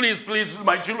 please, please, please,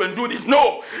 my children, do this.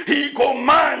 No, he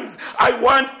commands, I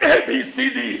want A, B, C,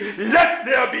 D. Let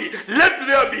there be, let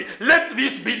there be, let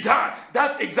this be done.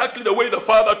 That's exactly the way the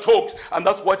Father talks, and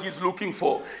that's what he's looking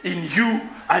for in you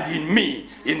and in me,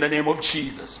 in the name of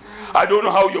Jesus. I don't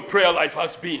know how your prayer life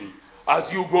has been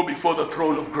as you go before the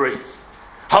throne of grace.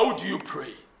 How do you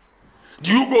pray?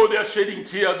 Do you go there shedding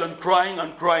tears and crying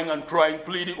and crying and crying,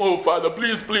 pleading, oh Father,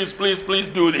 please, please, please, please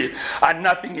do this, and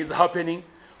nothing is happening?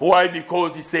 Why?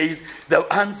 Because he says the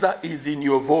answer is in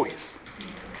your voice.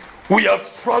 We have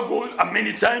struggled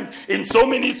many times in so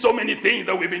many things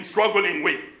that we've been struggling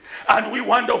with, and we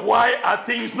wonder, why are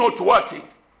things not working?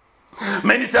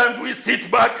 Many times we sit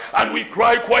back and we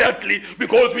cry quietly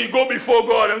because we go before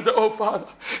God and say, oh Father,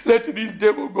 let this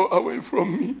devil go away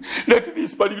from me. Let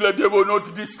this particular devil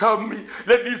not disturb me.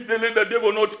 Let the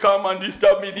devil not come and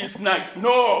disturb me this night.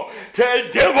 No,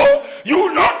 tell devil,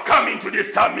 you're not coming to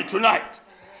disturb me tonight.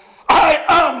 I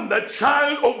am the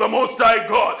child of the Most High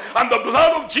God, and the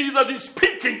blood of Jesus is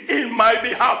speaking in my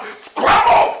behalf. Scram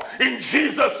off in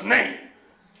Jesus' name.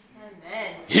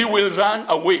 He will run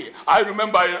away. I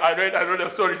remember I read a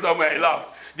story somewhere, I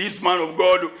laughed. This man of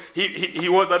God, he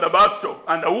was at the bus stop,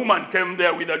 and the woman came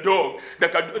there with a dog.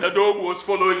 The dog was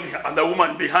following her and the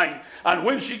woman behind. And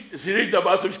when she reached the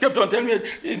bus stop, she kept on telling me,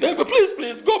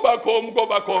 please, go back home, go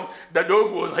back home. The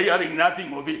dog was hearing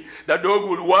nothing of it. The dog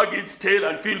would wag its tail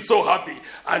and feel so happy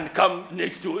and come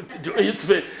next to its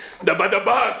face. Then the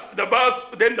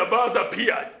bus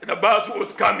appeared. The bus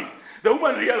was coming. The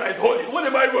woman realized, hold it, what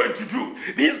am I going to do?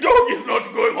 This dog is not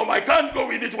going home. I can't go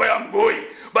with it where I'm going.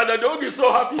 But the dog is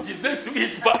so happy it is next to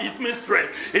its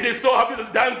mistress. It is so happy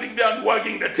dancing there and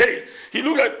wagging the tail. He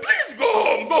looked like, please go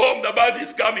home, the bus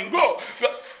is coming, go.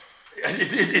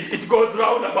 It goes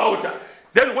round about her.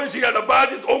 Then when she had the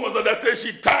bus is almost at the stage,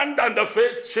 she turned and the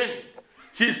face changed.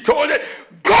 She's told it,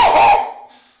 go home.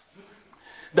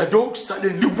 The dog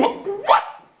suddenly, what?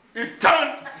 It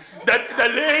turned.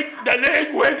 The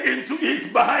leg went into its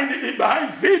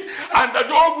behind feet, and the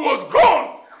dog was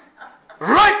gone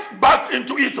right back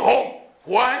into its home.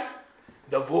 Why?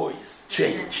 The voice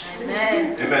changed.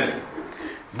 Amen.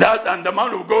 That, and the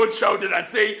man of God shouted and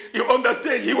said, you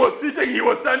understand, he was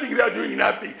standing there doing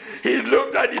nothing. He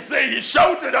looked at, he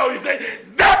shouted out, he said,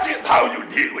 that is how you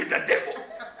deal with the devil.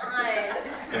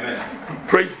 Amen.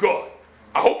 Praise God.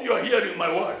 I hope you are hearing my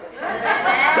words.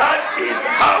 That is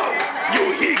how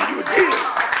you deal.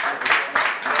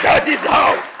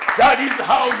 That is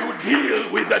how you deal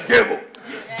with the devil.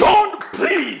 Don't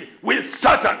plead with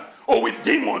Satan or with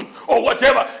demons or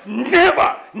whatever.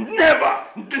 Never.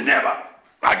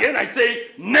 Again, I say,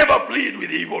 never plead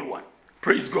with the evil one.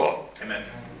 Praise God. Amen.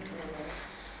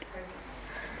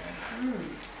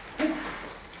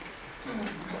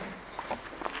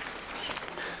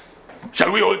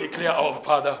 Shall we all declare our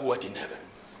Father who art in heaven?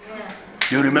 Yes.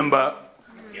 You remember?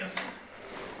 Yes.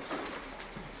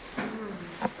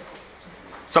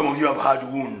 Some of you have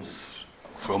had wounds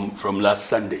from last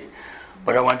Sunday,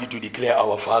 but I want you to declare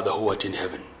our Father who art in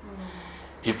heaven.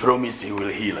 He promised he will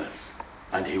heal us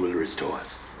and he will restore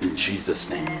us. In Jesus'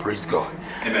 name. Praise God.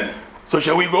 Amen. So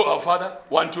shall we go, our Father?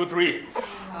 1, 2, 3.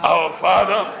 Our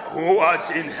Father who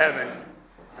art in heaven,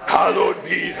 hallowed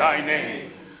be thy name.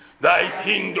 Thy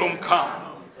kingdom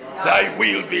come, thy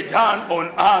will be done on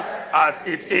earth as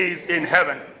it is in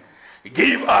heaven.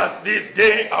 Give us this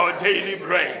day our daily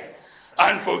bread,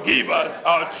 and forgive us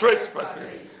our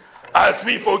trespasses, as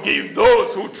we forgive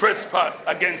those who trespass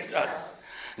against us.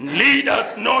 Lead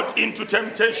us not into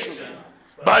temptation,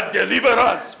 but deliver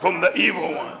us from the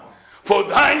evil one. For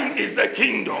thine is the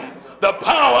kingdom, the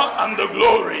power, and the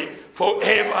glory,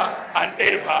 forever and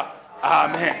ever.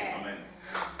 Amen.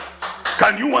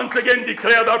 Can you once again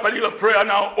declare that particular prayer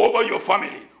now over your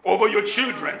family, over your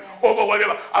children, over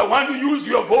whatever? I want to use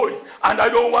your voice, and I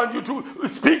don't want you to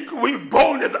speak with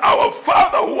boldness. Our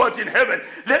Father who art in heaven,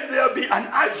 let there be an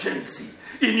urgency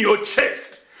in your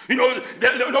chest. You know,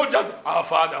 not just our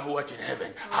Father who art in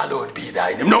heaven, hallowed be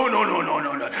thy name. No.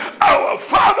 Our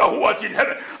Father who art in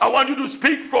heaven. I want you to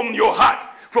speak from your heart,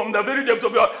 from the very depths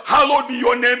of your heart. Hallowed be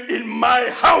your name in my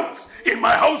house. In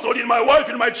my household, in my wife,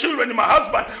 in my children, in my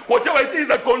husband, whatever it is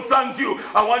that concerns you,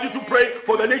 I want you to pray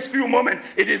for the next few moments.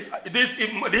 It is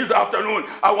this afternoon.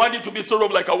 I want it to be sort of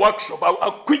like a workshop,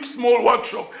 a quick small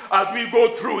workshop as we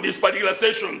go through these particular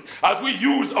sessions, as we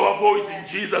use our voice in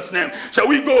Jesus' name. Shall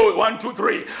we go? 1, 2,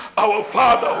 3. Our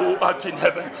Father who art in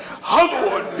heaven,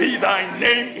 hallowed be thy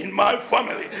name in my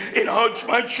family, in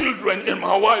my children, in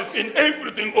my wife, in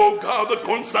everything, oh God, that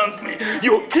concerns me.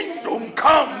 Your kingdom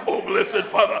come, oh blessed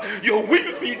Father. your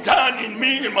will be done in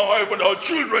me, in my wife, and our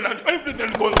children, and everything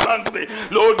that concerns me,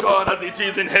 Lord God, as it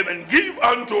is in heaven. Give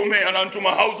unto me and unto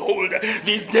my household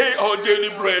this day our daily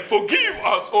bread. Forgive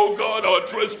us, O God, our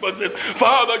trespasses.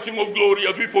 Father, King of glory,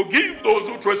 as we forgive those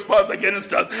who trespass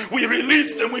against us, we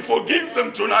release them, we forgive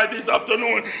them tonight, this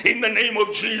afternoon, in the name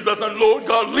of Jesus. And Lord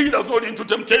God, lead us not into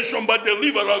temptation, but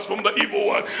deliver us from the evil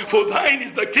one. For thine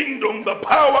is the kingdom, the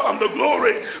power, and the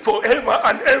glory forever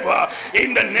and ever,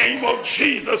 in the name of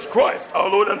Jesus Christ, our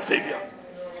Lord and Savior.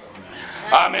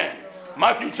 Amen.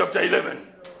 Matthew chapter 11.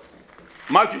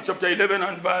 Matthew chapter 11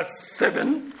 and verse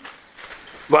 7.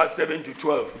 Verse 7 to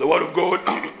 12. The word of God.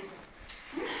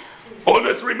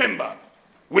 Always remember,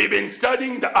 we've been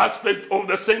studying the aspect of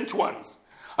the sent ones.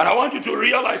 And I want you to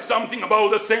realize something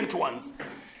about the sent ones.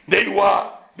 They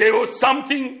were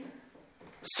something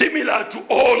similar to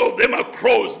all of them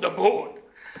across the board.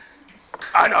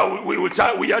 And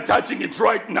we are touching it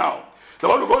right now. The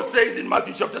word of God says in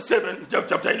Matthew chapter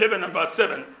 11 and verse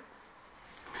 7,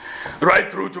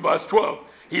 right through to verse 12,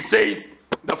 he says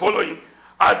the following: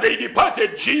 as they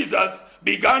departed, Jesus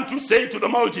began to say to the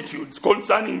multitudes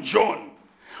concerning John,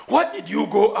 what did you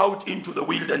go out into the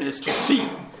wilderness to see?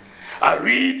 A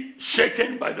reed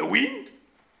shaken by the wind?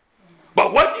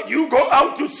 But what did you go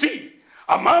out to see?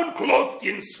 A man clothed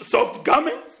in soft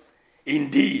garments?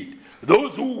 Indeed,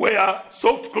 those who wear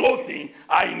soft clothing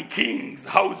are in kings'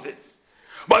 houses.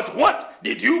 But what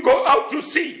did you go out to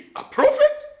see? A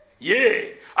prophet?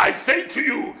 Yea, I say to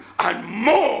you, and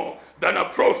more than a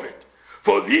prophet.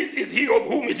 For this is he of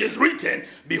whom it is written,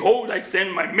 behold, I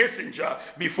send my messenger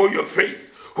before your face,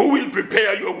 who will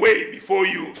prepare your way before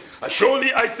you.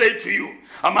 Surely I say to you,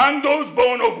 among those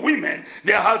born of women,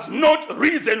 there has not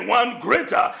risen one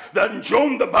greater than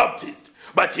John the Baptist.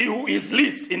 But he who is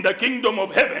least in the kingdom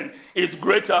of heaven is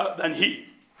greater than he.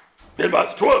 Then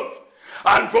verse 12.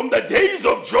 And from the days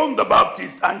of John the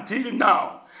Baptist until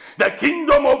now, the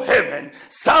kingdom of heaven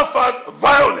suffers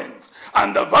violence,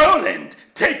 and the violent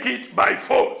take it by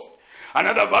force.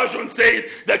 Another version says,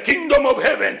 the kingdom of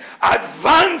heaven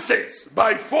advances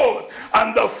by force,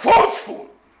 and the forceful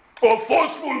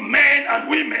men and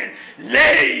women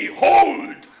lay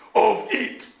hold of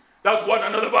it. That's what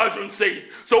another version says.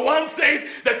 So one says,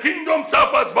 the kingdom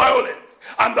suffers violence,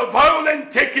 and the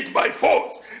violent take it by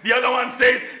force. The other one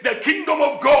says, the kingdom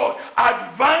of God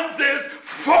advances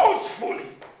forcefully.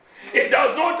 It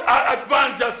does not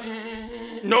advance just,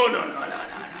 no.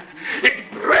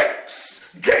 It breaks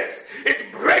gates.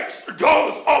 It breaks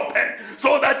doors open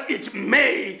so that it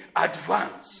may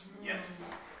advance. Yes.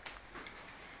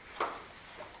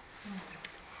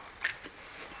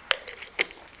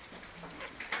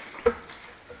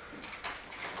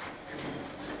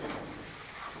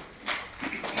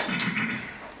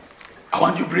 I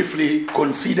want you to briefly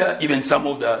consider even some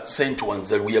of the sent ones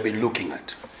that we have been looking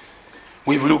at.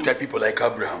 We've looked at people like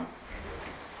Abraham.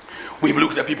 We've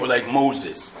looked at people like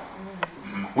Moses.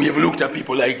 We have looked at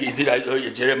people like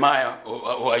Jeremiah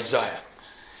or Isaiah.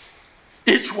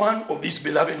 Each one of these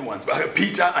beloved ones,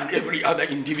 Peter and every other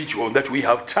individual that we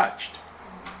have touched,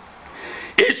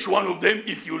 each one of them,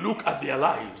 if you look at their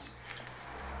lives,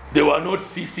 they were not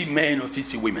sissy men or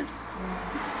sissy women.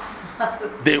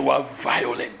 They were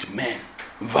violent men,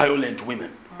 violent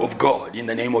women of God in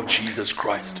the name of Jesus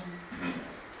Christ.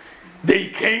 They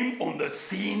came on the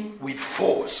scene with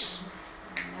force.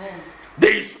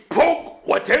 They spoke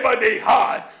whatever they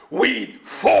had with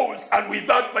force and with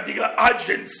that particular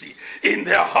urgency in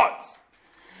their hearts.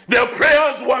 Their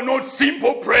prayers were not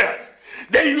simple prayers.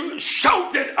 They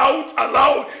shouted out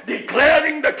aloud,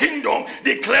 declaring the kingdom,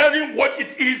 declaring what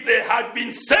it is they had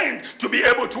been sent to be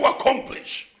able to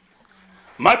accomplish.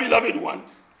 My beloved one,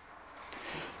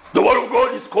 the word of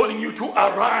God is calling you to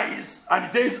arise, and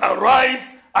it says,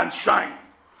 arise and shine.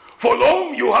 For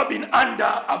long you have been under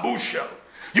a bushel.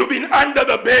 You've been under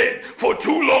the bed for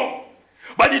too long.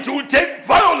 But it will take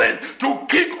violence to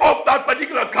kick off that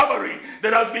particular covering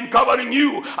that has been covering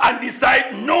you and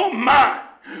decide, no man,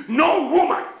 no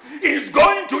woman is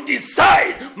going to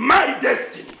decide my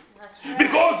destiny.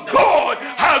 Because God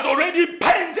has already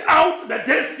penned out the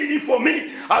destiny for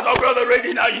me. As our brother read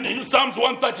in Psalms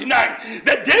 139,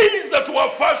 the days that were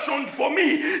fashioned for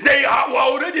me, they were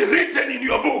already written in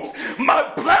your books. My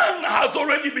plan has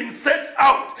already been set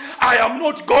out. I am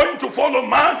not going to follow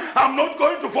man. I'm not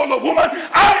going to follow woman.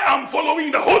 I am following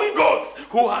the Holy Ghost,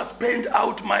 who has penned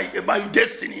out my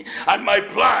destiny and my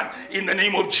plan in the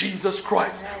name of Jesus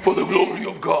Christ for the glory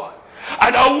of God.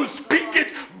 And I will speak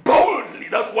it boldly.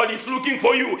 That's what he's looking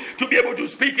for you, to be able to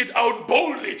speak it out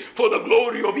boldly for the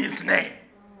glory of his name.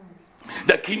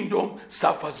 The kingdom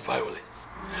suffers violence.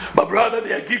 But brother,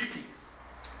 there are giftings.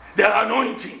 There are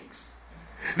anointings.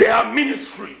 There are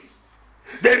ministries.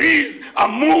 There is a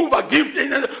move, a gift in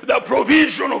the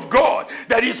provision of God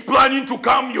that is planning to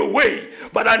come your way.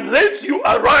 But unless you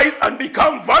arise and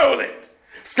become violent,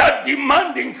 start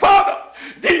demanding, Father,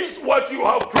 this is what you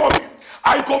have promised.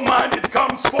 I command it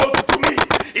comes forth to me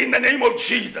in the name of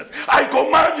Jesus. I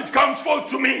command it comes forth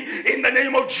to me in the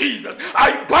name of Jesus.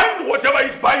 I bind whatever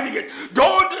is binding it.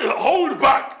 Don't hold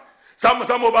back. Some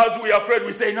of us, we are afraid.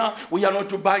 We say, no, we are not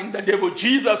to bind the devil.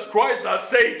 Jesus Christ has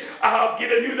said, I have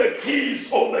given you the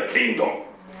keys of the kingdom.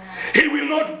 He will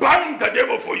not bind the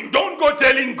devil for you. Don't go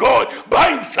telling God,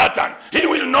 bind Satan. He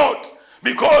will not.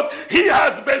 Because he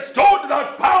has bestowed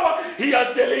that power, he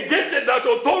has delegated that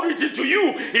authority to you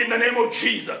in the name of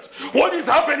Jesus. What is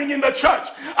happening in the church?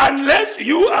 Unless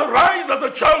you arise as a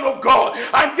child of God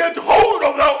and get hold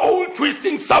of that old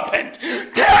twisting serpent,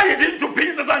 tear it into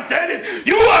pieces and tell it,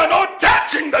 you are not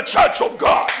touching the church of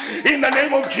God in the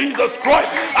name of Jesus Christ,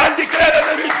 and declare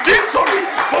that there is victory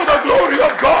for the glory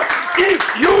of God. If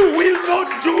you will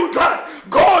not do that,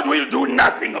 God will do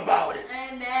nothing about it.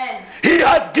 Amen. He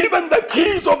has given the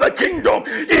keys of the kingdom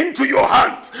into your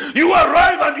hands. You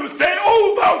arise and you say,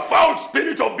 oh thou foul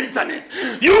spirit of bitterness,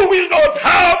 you will not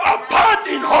have a part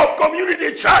in Hope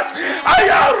Community Church. I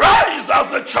arise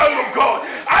as the child of God.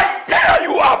 I tear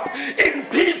you up in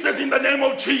pieces in the name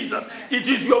of Jesus. It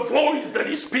is your voice that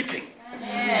is speaking.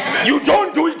 Amen. You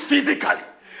don't do it physically.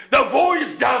 The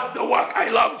voice does the work. I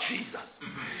love Jesus.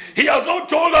 He has not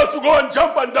told us to go and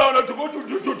jump and down or to go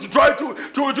to try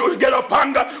to get a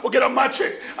panga or get a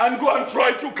machete and go and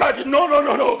try to cut it.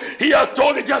 No. He has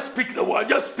told you, just speak the word.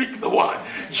 Just speak the word.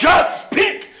 Just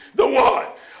speak the word.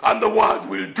 And the word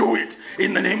will do it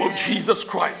in the name of Jesus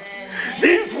Christ.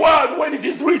 This word, when it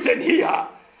is written here,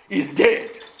 is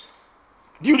dead.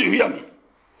 Do you hear me?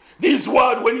 This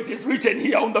word, when it is written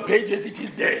here on the pages, it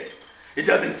is dead. It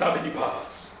doesn't serve any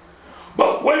purpose.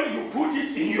 But when you put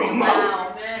it in your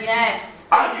mouth,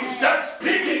 and you start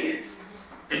speaking it,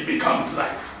 it becomes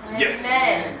life. Yes.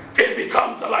 Amen. It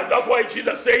becomes alive. That's why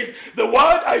Jesus says, the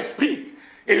word I speak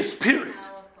is spirit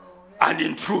and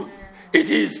in truth. It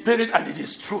is spirit and it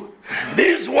is truth.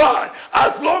 This word,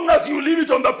 as long as you leave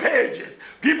it on the pages,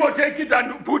 people take it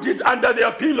and put it under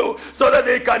their pillow so that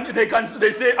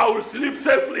they say, I will sleep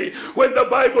safely, when the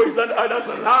Bible is that's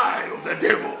a lie of the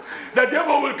devil. The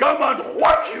devil will come and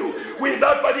whack you with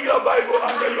that particular Bible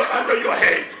under your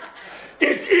head.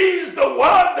 It is the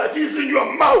word that is in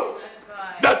your mouth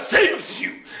that saves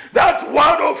you. That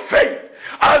word of faith.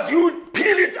 As you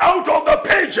peel it out of the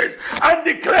pages and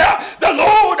declare, the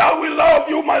Lord, I will love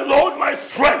you, my Lord, my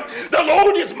strength. The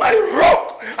Lord is my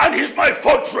rock and he's my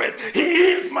fortress.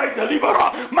 He is my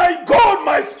deliverer. My God,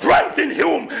 my strength, in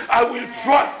whom I will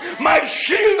trust. My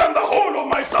shield and the horn of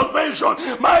my salvation.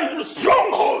 My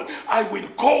stronghold. I will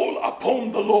call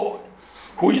upon the Lord,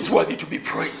 who is worthy to be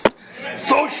praised. Amen.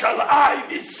 So shall I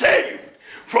be saved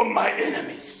from my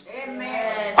enemies.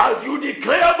 Amen. As you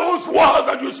declare those words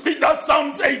and you speak that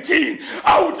Psalms 18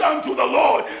 out unto the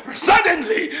Lord,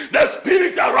 suddenly the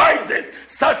Spirit arises.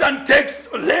 Satan takes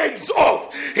legs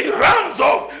off. He runs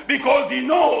off because he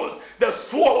knows the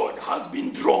sword has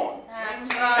been drawn.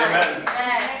 That's right.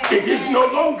 Amen. It is no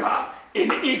longer in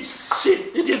its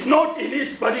sheath. It is not in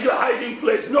its particular hiding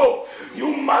place. No,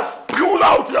 you must pull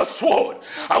out the sword.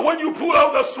 And when you pull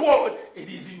out the sword, it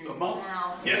is in your mouth.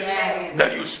 Yes.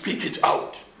 That you speak it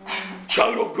out.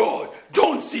 Child of God,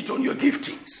 don't sit on your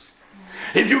giftings.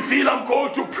 If you feel I'm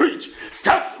called to preach,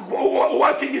 start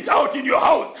working it out in your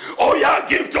house. Oh yeah,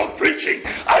 gift of preaching.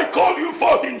 I call you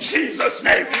forth in Jesus'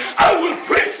 name. I will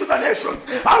preach to the nations.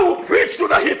 I will preach to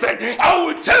the heathen. I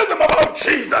will tell them about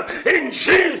Jesus in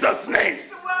Jesus' name.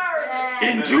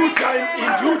 In due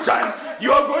time,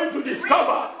 you are going to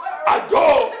discover a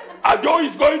door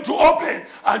is going to open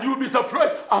and you'll be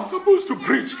surprised. I'm supposed to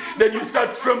preach. Then you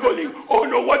start trembling. Oh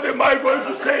no, what am I going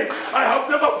to say? I have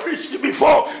never preached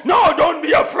before. No, don't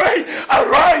be afraid.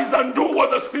 Arise and do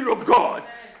what the Spirit of God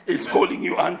is calling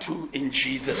you unto in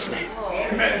Jesus' name.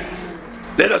 Amen.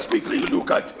 Let us quickly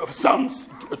look at Psalms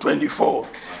 24.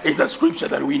 It's a scripture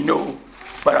that we know,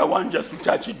 but I want just to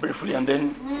touch it briefly and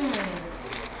then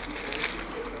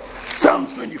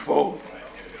Psalms 24.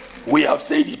 We have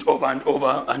said it over and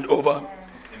over and over.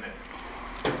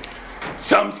 Amen.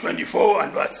 Psalms 24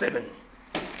 and verse 7.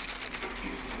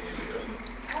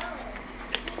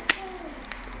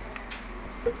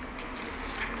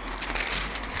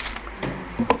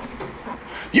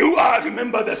 You are,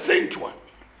 remember, the saint one.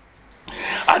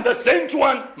 And the saint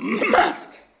one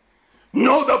must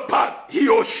know the path he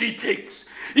or she takes.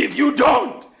 If you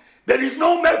don't, there is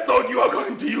no method you are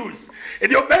going to use.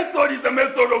 And your method is the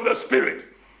method of the Spirit.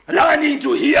 Learning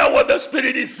to hear what the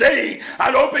Spirit is saying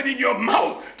and opening your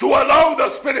mouth to allow the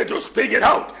Spirit to speak it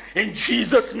out in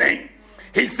Jesus' name.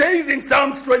 He says in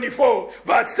Psalms 24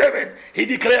 verse 7, he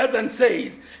declares and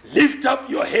says, lift up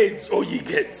your heads, O ye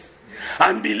gates,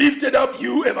 and be lifted up,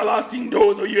 you everlasting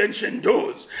doors, O you ancient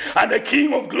doors, and the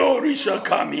King of glory shall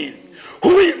come in.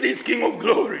 Who is this King of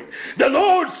glory? The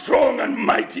Lord strong and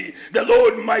mighty, the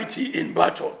Lord mighty in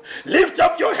battle. Lift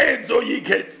up your heads, O ye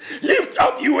gates. Lift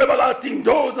up, you everlasting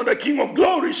doors, and the King of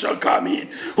glory shall come in.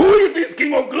 Who is this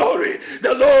King of glory?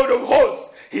 The Lord of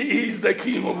hosts. He is the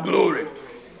King of glory.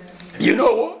 You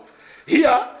know what?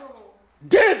 Here,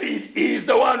 David is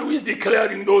the one who is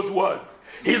declaring those words.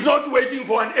 He's not waiting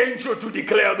for an angel to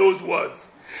declare those words.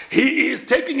 He is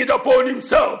taking it upon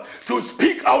himself to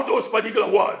speak out those particular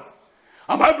words.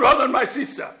 And my brother and my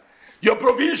sister, your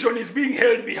provision is being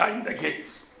held behind the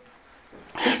gates.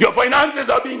 Your finances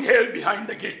are being held behind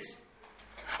the gates.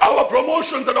 Our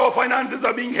promotions and our finances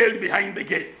are being held behind the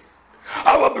gates.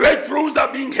 Our breakthroughs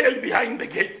are being held behind the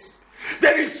gates.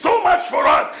 There is so much for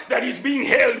us that is being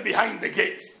held behind the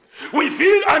gates. We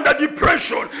feel under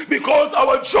depression because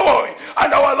our joy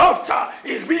and our laughter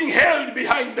is being held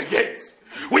behind the gates.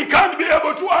 We can't be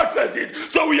able to access it,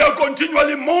 so we are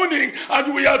continually mourning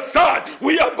and we are sad.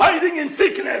 We are abiding in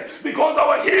sickness because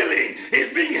our healing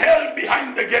is being held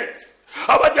behind the gates.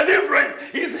 Our deliverance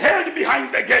is held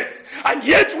behind the gates, and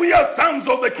yet we are sons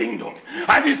of the kingdom.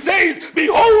 And he says,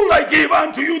 behold, I give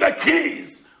unto you the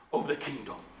keys of the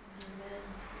kingdom.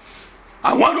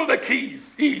 And one of the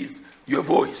keys is your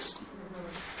voice.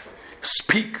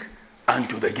 Speak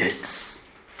unto the gates.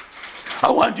 I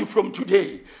want you from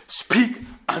today, speak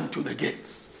unto the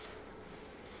gates.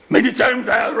 Many times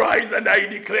I arise and I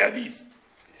declare this.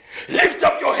 Lift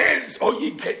up your heads, O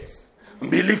ye gates, and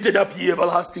be lifted up, ye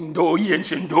everlasting door, ye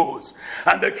ancient doors,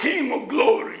 and the King of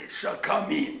glory shall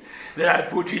come in. Then I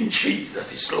put in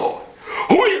Jesus is Lord.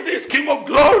 Who is this King of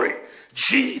glory?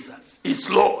 Jesus is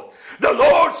Lord. The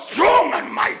Lord strong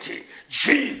and mighty.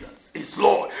 Jesus is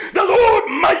Lord. The Lord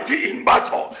mighty in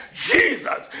battle.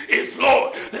 Jesus is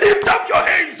Lord. Lift up your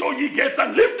heads, O ye gates,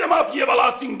 and lift them up, ye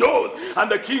everlasting doors,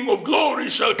 and the King of glory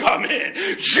shall come in.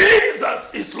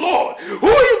 Jesus is Lord. Who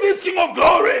is this King of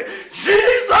glory?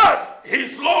 Jesus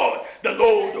is Lord. The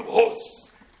Lord of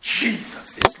hosts.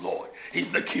 Jesus is Lord.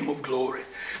 He's the King of glory.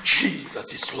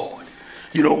 Jesus is Lord.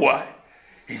 You know why?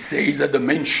 He says at the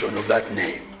mention of that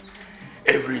name,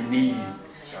 every knee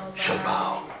shall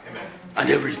bow. Amen. And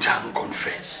every tongue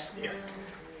confess. Yes.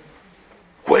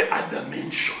 Where at the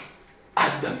mention,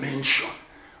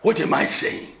 what am I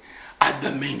saying? At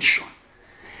the mention,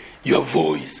 your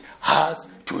voice has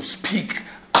to speak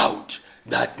out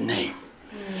that name.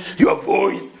 Your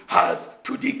voice has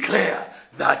to declare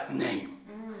that name.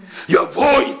 Your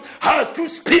voice has to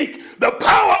speak the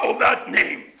power of that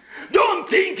name. Don't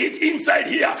think it inside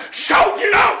here. Shout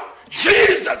it out.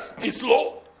 Jesus is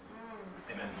Lord.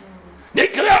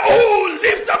 Declare, oh,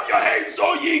 lift up your heads,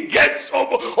 O ye gates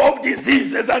of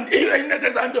diseases and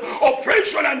illnesses and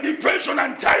oppression and depression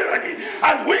and tyranny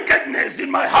and wickedness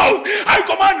in my house. I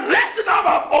command, lift them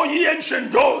up, O ye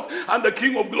ancient doors, and the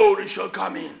King of glory shall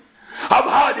come in. I've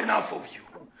had enough of you.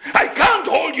 I can't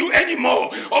hold you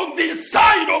anymore on this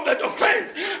side of the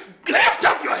fence. Lift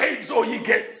up your heads, O ye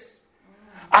gates,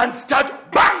 and start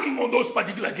banging on those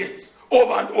particular gates.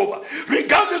 Over and over,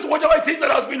 regardless of whatever it is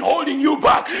that has been holding you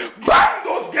back, bang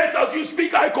those gates as you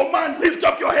speak. I command, lift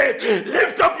up your head,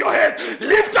 lift up your head,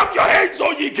 lift up your head,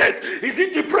 so ye gates. Is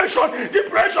it depression?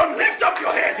 Depression, lift up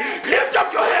your head, lift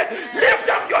up your head, lift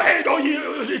up your head, oh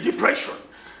ye depression.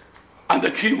 And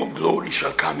the King of glory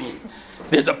shall come in.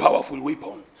 There's a powerful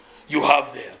weapon you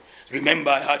have there.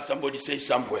 Remember, I heard somebody say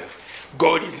somewhere,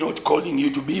 God is not calling you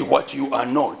to be what you are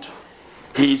not.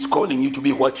 He is calling you to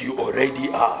be what you already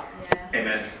are.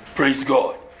 Amen. Praise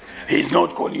God. He's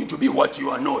not calling you to be what you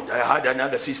are not. I heard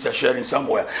another sister sharing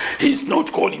somewhere. He's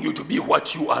not calling you to be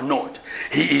what you are not.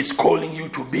 He is calling you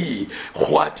to be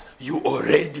what you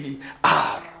already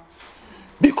are.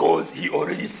 Because he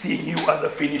already sees you as a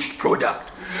finished product.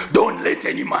 Don't let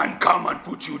any man come and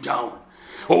put you down.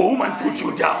 Or woman put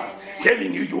you down,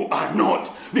 telling you you are not.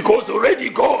 Because already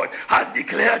God has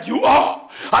declared you are.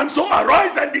 And so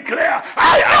arise and declare,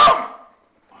 I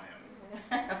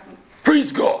am.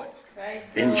 Praise God.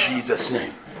 In Jesus'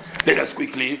 name. Let us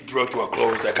quickly draw to a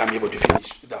close. I can't be able to finish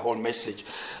the whole message.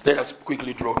 Let us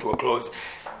quickly draw to a close.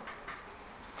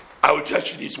 I will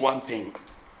touch this one thing.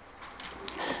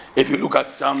 If you look at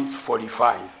Psalms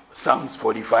 45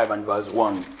 and verse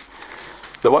 1,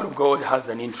 the Word of God has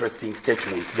an interesting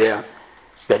statement there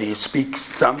that he speaks.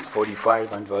 Psalms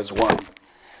 45 and verse 1.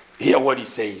 Hear what he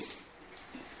says.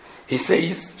 He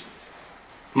says,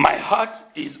 My heart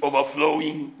is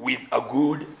overflowing with a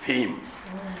good theme.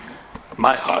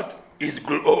 My heart is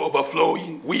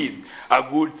overflowing with a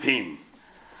good theme.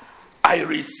 I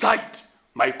recite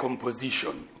my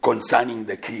composition concerning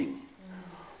the king.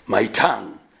 My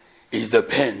tongue is the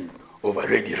pen of a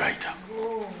ready writer.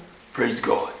 Praise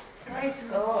God. Praise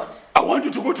God. I want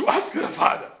you to go to ask the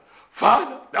Father.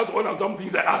 Father, that's one of some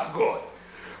things I ask God.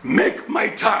 Make my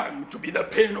tongue to be the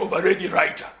pen of a ready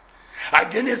writer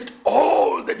against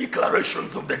all the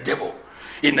declarations of the devil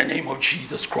in the name of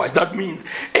Jesus Christ. That means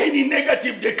any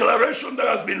negative declaration that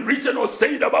has been written or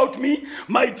said about me,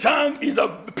 my tongue is a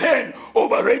pen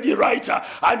of a ready writer.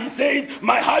 And he says,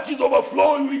 my heart is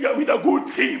overflowing with a good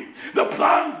theme. The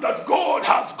plans that God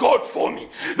has got for me,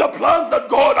 the plans that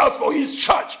God has for his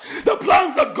church, the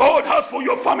plans that God has for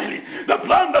your family, the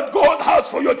plan that God has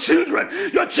for your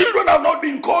children. Your children have not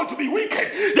been called to be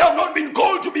wicked. They have not been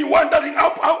called to be wandering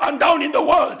up and down in the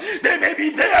world. They may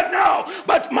be there now,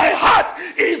 but my heart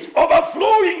is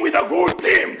overflowing with a good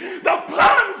theme. The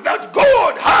plans that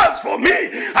God has for me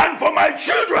and for my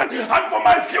children and for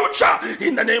my future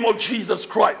in the name of Jesus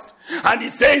Christ. And he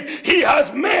says, he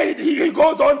has made, he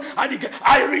goes on, and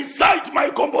I recite my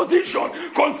composition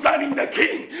concerning the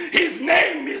king. His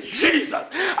name is Jesus.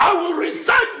 I will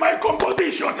recite my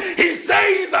composition. He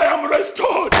says, I am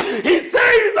restored. He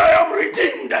says, I am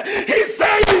redeemed. He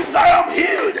says, I am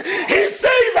healed. He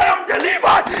says, I am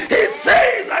delivered. He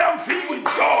says, I am filled with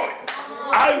joy.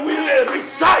 I will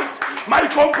recite my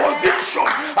composition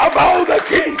about the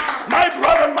king. My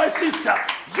brother and my sister,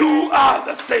 you are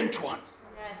the sent one.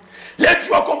 Let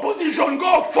your composition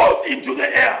go forth into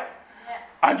the air,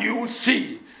 and you will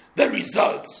see the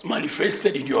results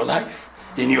manifested in your life,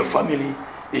 in your family,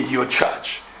 in your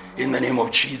church, in the name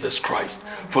of Jesus Christ,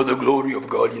 for the glory of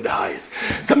God in the highest.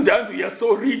 Sometimes we are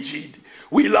so rigid.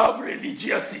 We love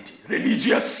religiosity,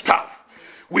 religious stuff.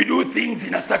 We do things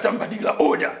in a certain particular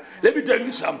order. Let me tell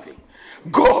you something.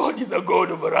 God is a God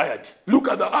of variety. Look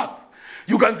at the earth.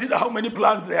 You consider how many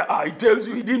plants there are. It tells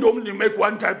you he didn't only make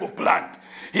one type of plant.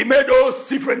 He made all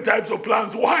different types of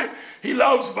plants. Why? He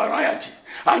loves variety.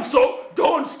 And so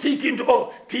don't stick into,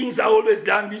 things are always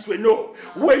done this way. No.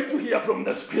 Wait to hear from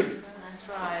the Spirit. That's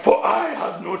right. For eye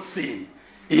has not seen,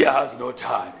 ear has not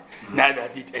heard, neither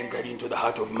has it entered into the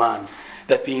heart of man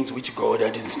the things which God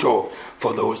had in store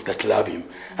for those that love him.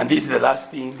 And this is the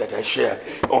last thing that I share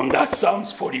on that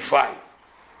Psalms 45.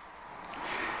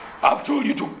 I've told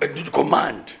you to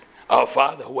command our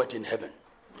Father who art in heaven.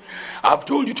 I've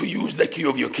told you to use the key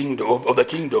of your kingdom, of the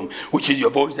kingdom, which is your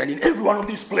voice. And in every one of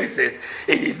these places,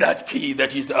 it is that key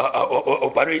that is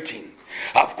operating.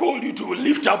 I've called you to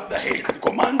lift up the head,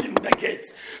 commanding the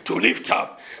gates to lift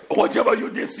up whatever your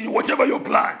destiny, whatever your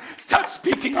plan. Start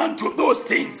speaking unto those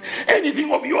things.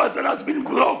 Anything of yours that has been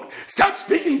blocked, start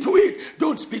speaking to it.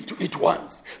 Don't speak to it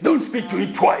once. Don't speak to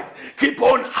it twice. Keep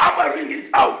on hammering it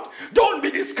out. Don't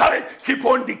be discouraged. Keep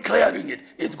on declaring it.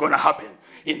 It's going to happen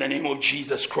in the name of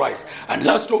Jesus Christ. And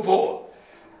last of all,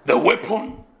 the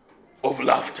weapon of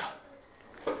laughter.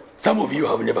 Some of you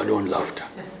have never known laughter.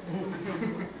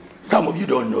 Some of you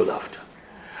don't know laughter.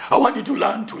 I want you to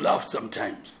learn to laugh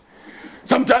sometimes.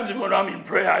 Sometimes when I'm in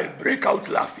prayer, I break out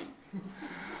laughing.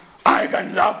 I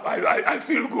can laugh. I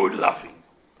feel good laughing.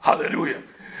 Hallelujah.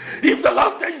 If the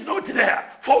laughter is not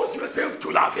there, force yourself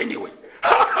to laugh anyway.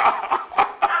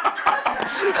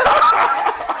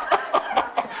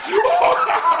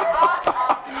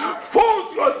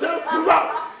 Force yourself to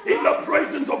laugh in the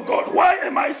presence of God. Why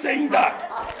am I saying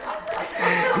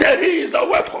that? There is a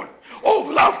weapon of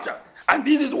laughter, and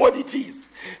this is what it is.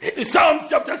 Psalms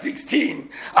chapter 16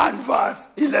 and verse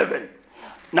 11.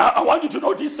 Now I want you to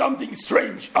notice something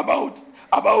strange about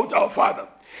our Father.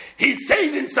 He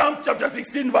says in Psalms chapter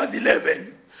 16 verse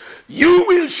 11, you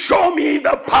will show me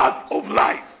the path of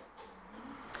life.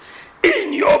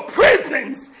 In your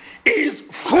presence is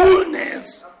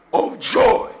fullness of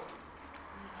joy.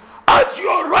 At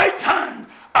your right hand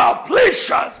are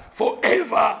pleasures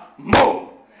forevermore.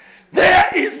 There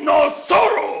is no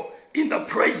sorrow in the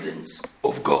presence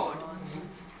of God.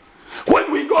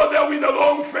 When we go there with a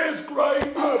long face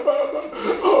crying,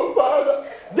 oh Father,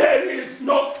 there is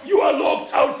no, you are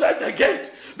locked outside the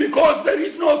gate because there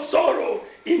is no sorrow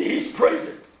in his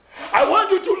presence. I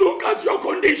want you to look at your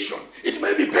condition. It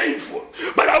may be painful,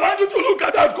 but I want you to look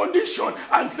at that condition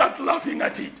and start laughing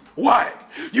at it. Why?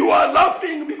 You are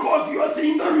laughing because you are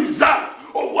seeing the result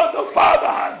of what the Father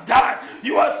has done.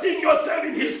 You are seeing yourself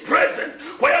in his presence,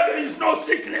 where there is no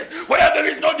sickness, where there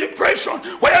is no depression,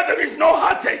 where there is no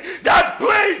heartache. That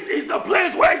place is the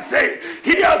place where he says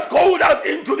he has called us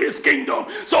into this kingdom.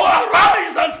 So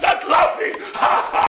arise and start laughing.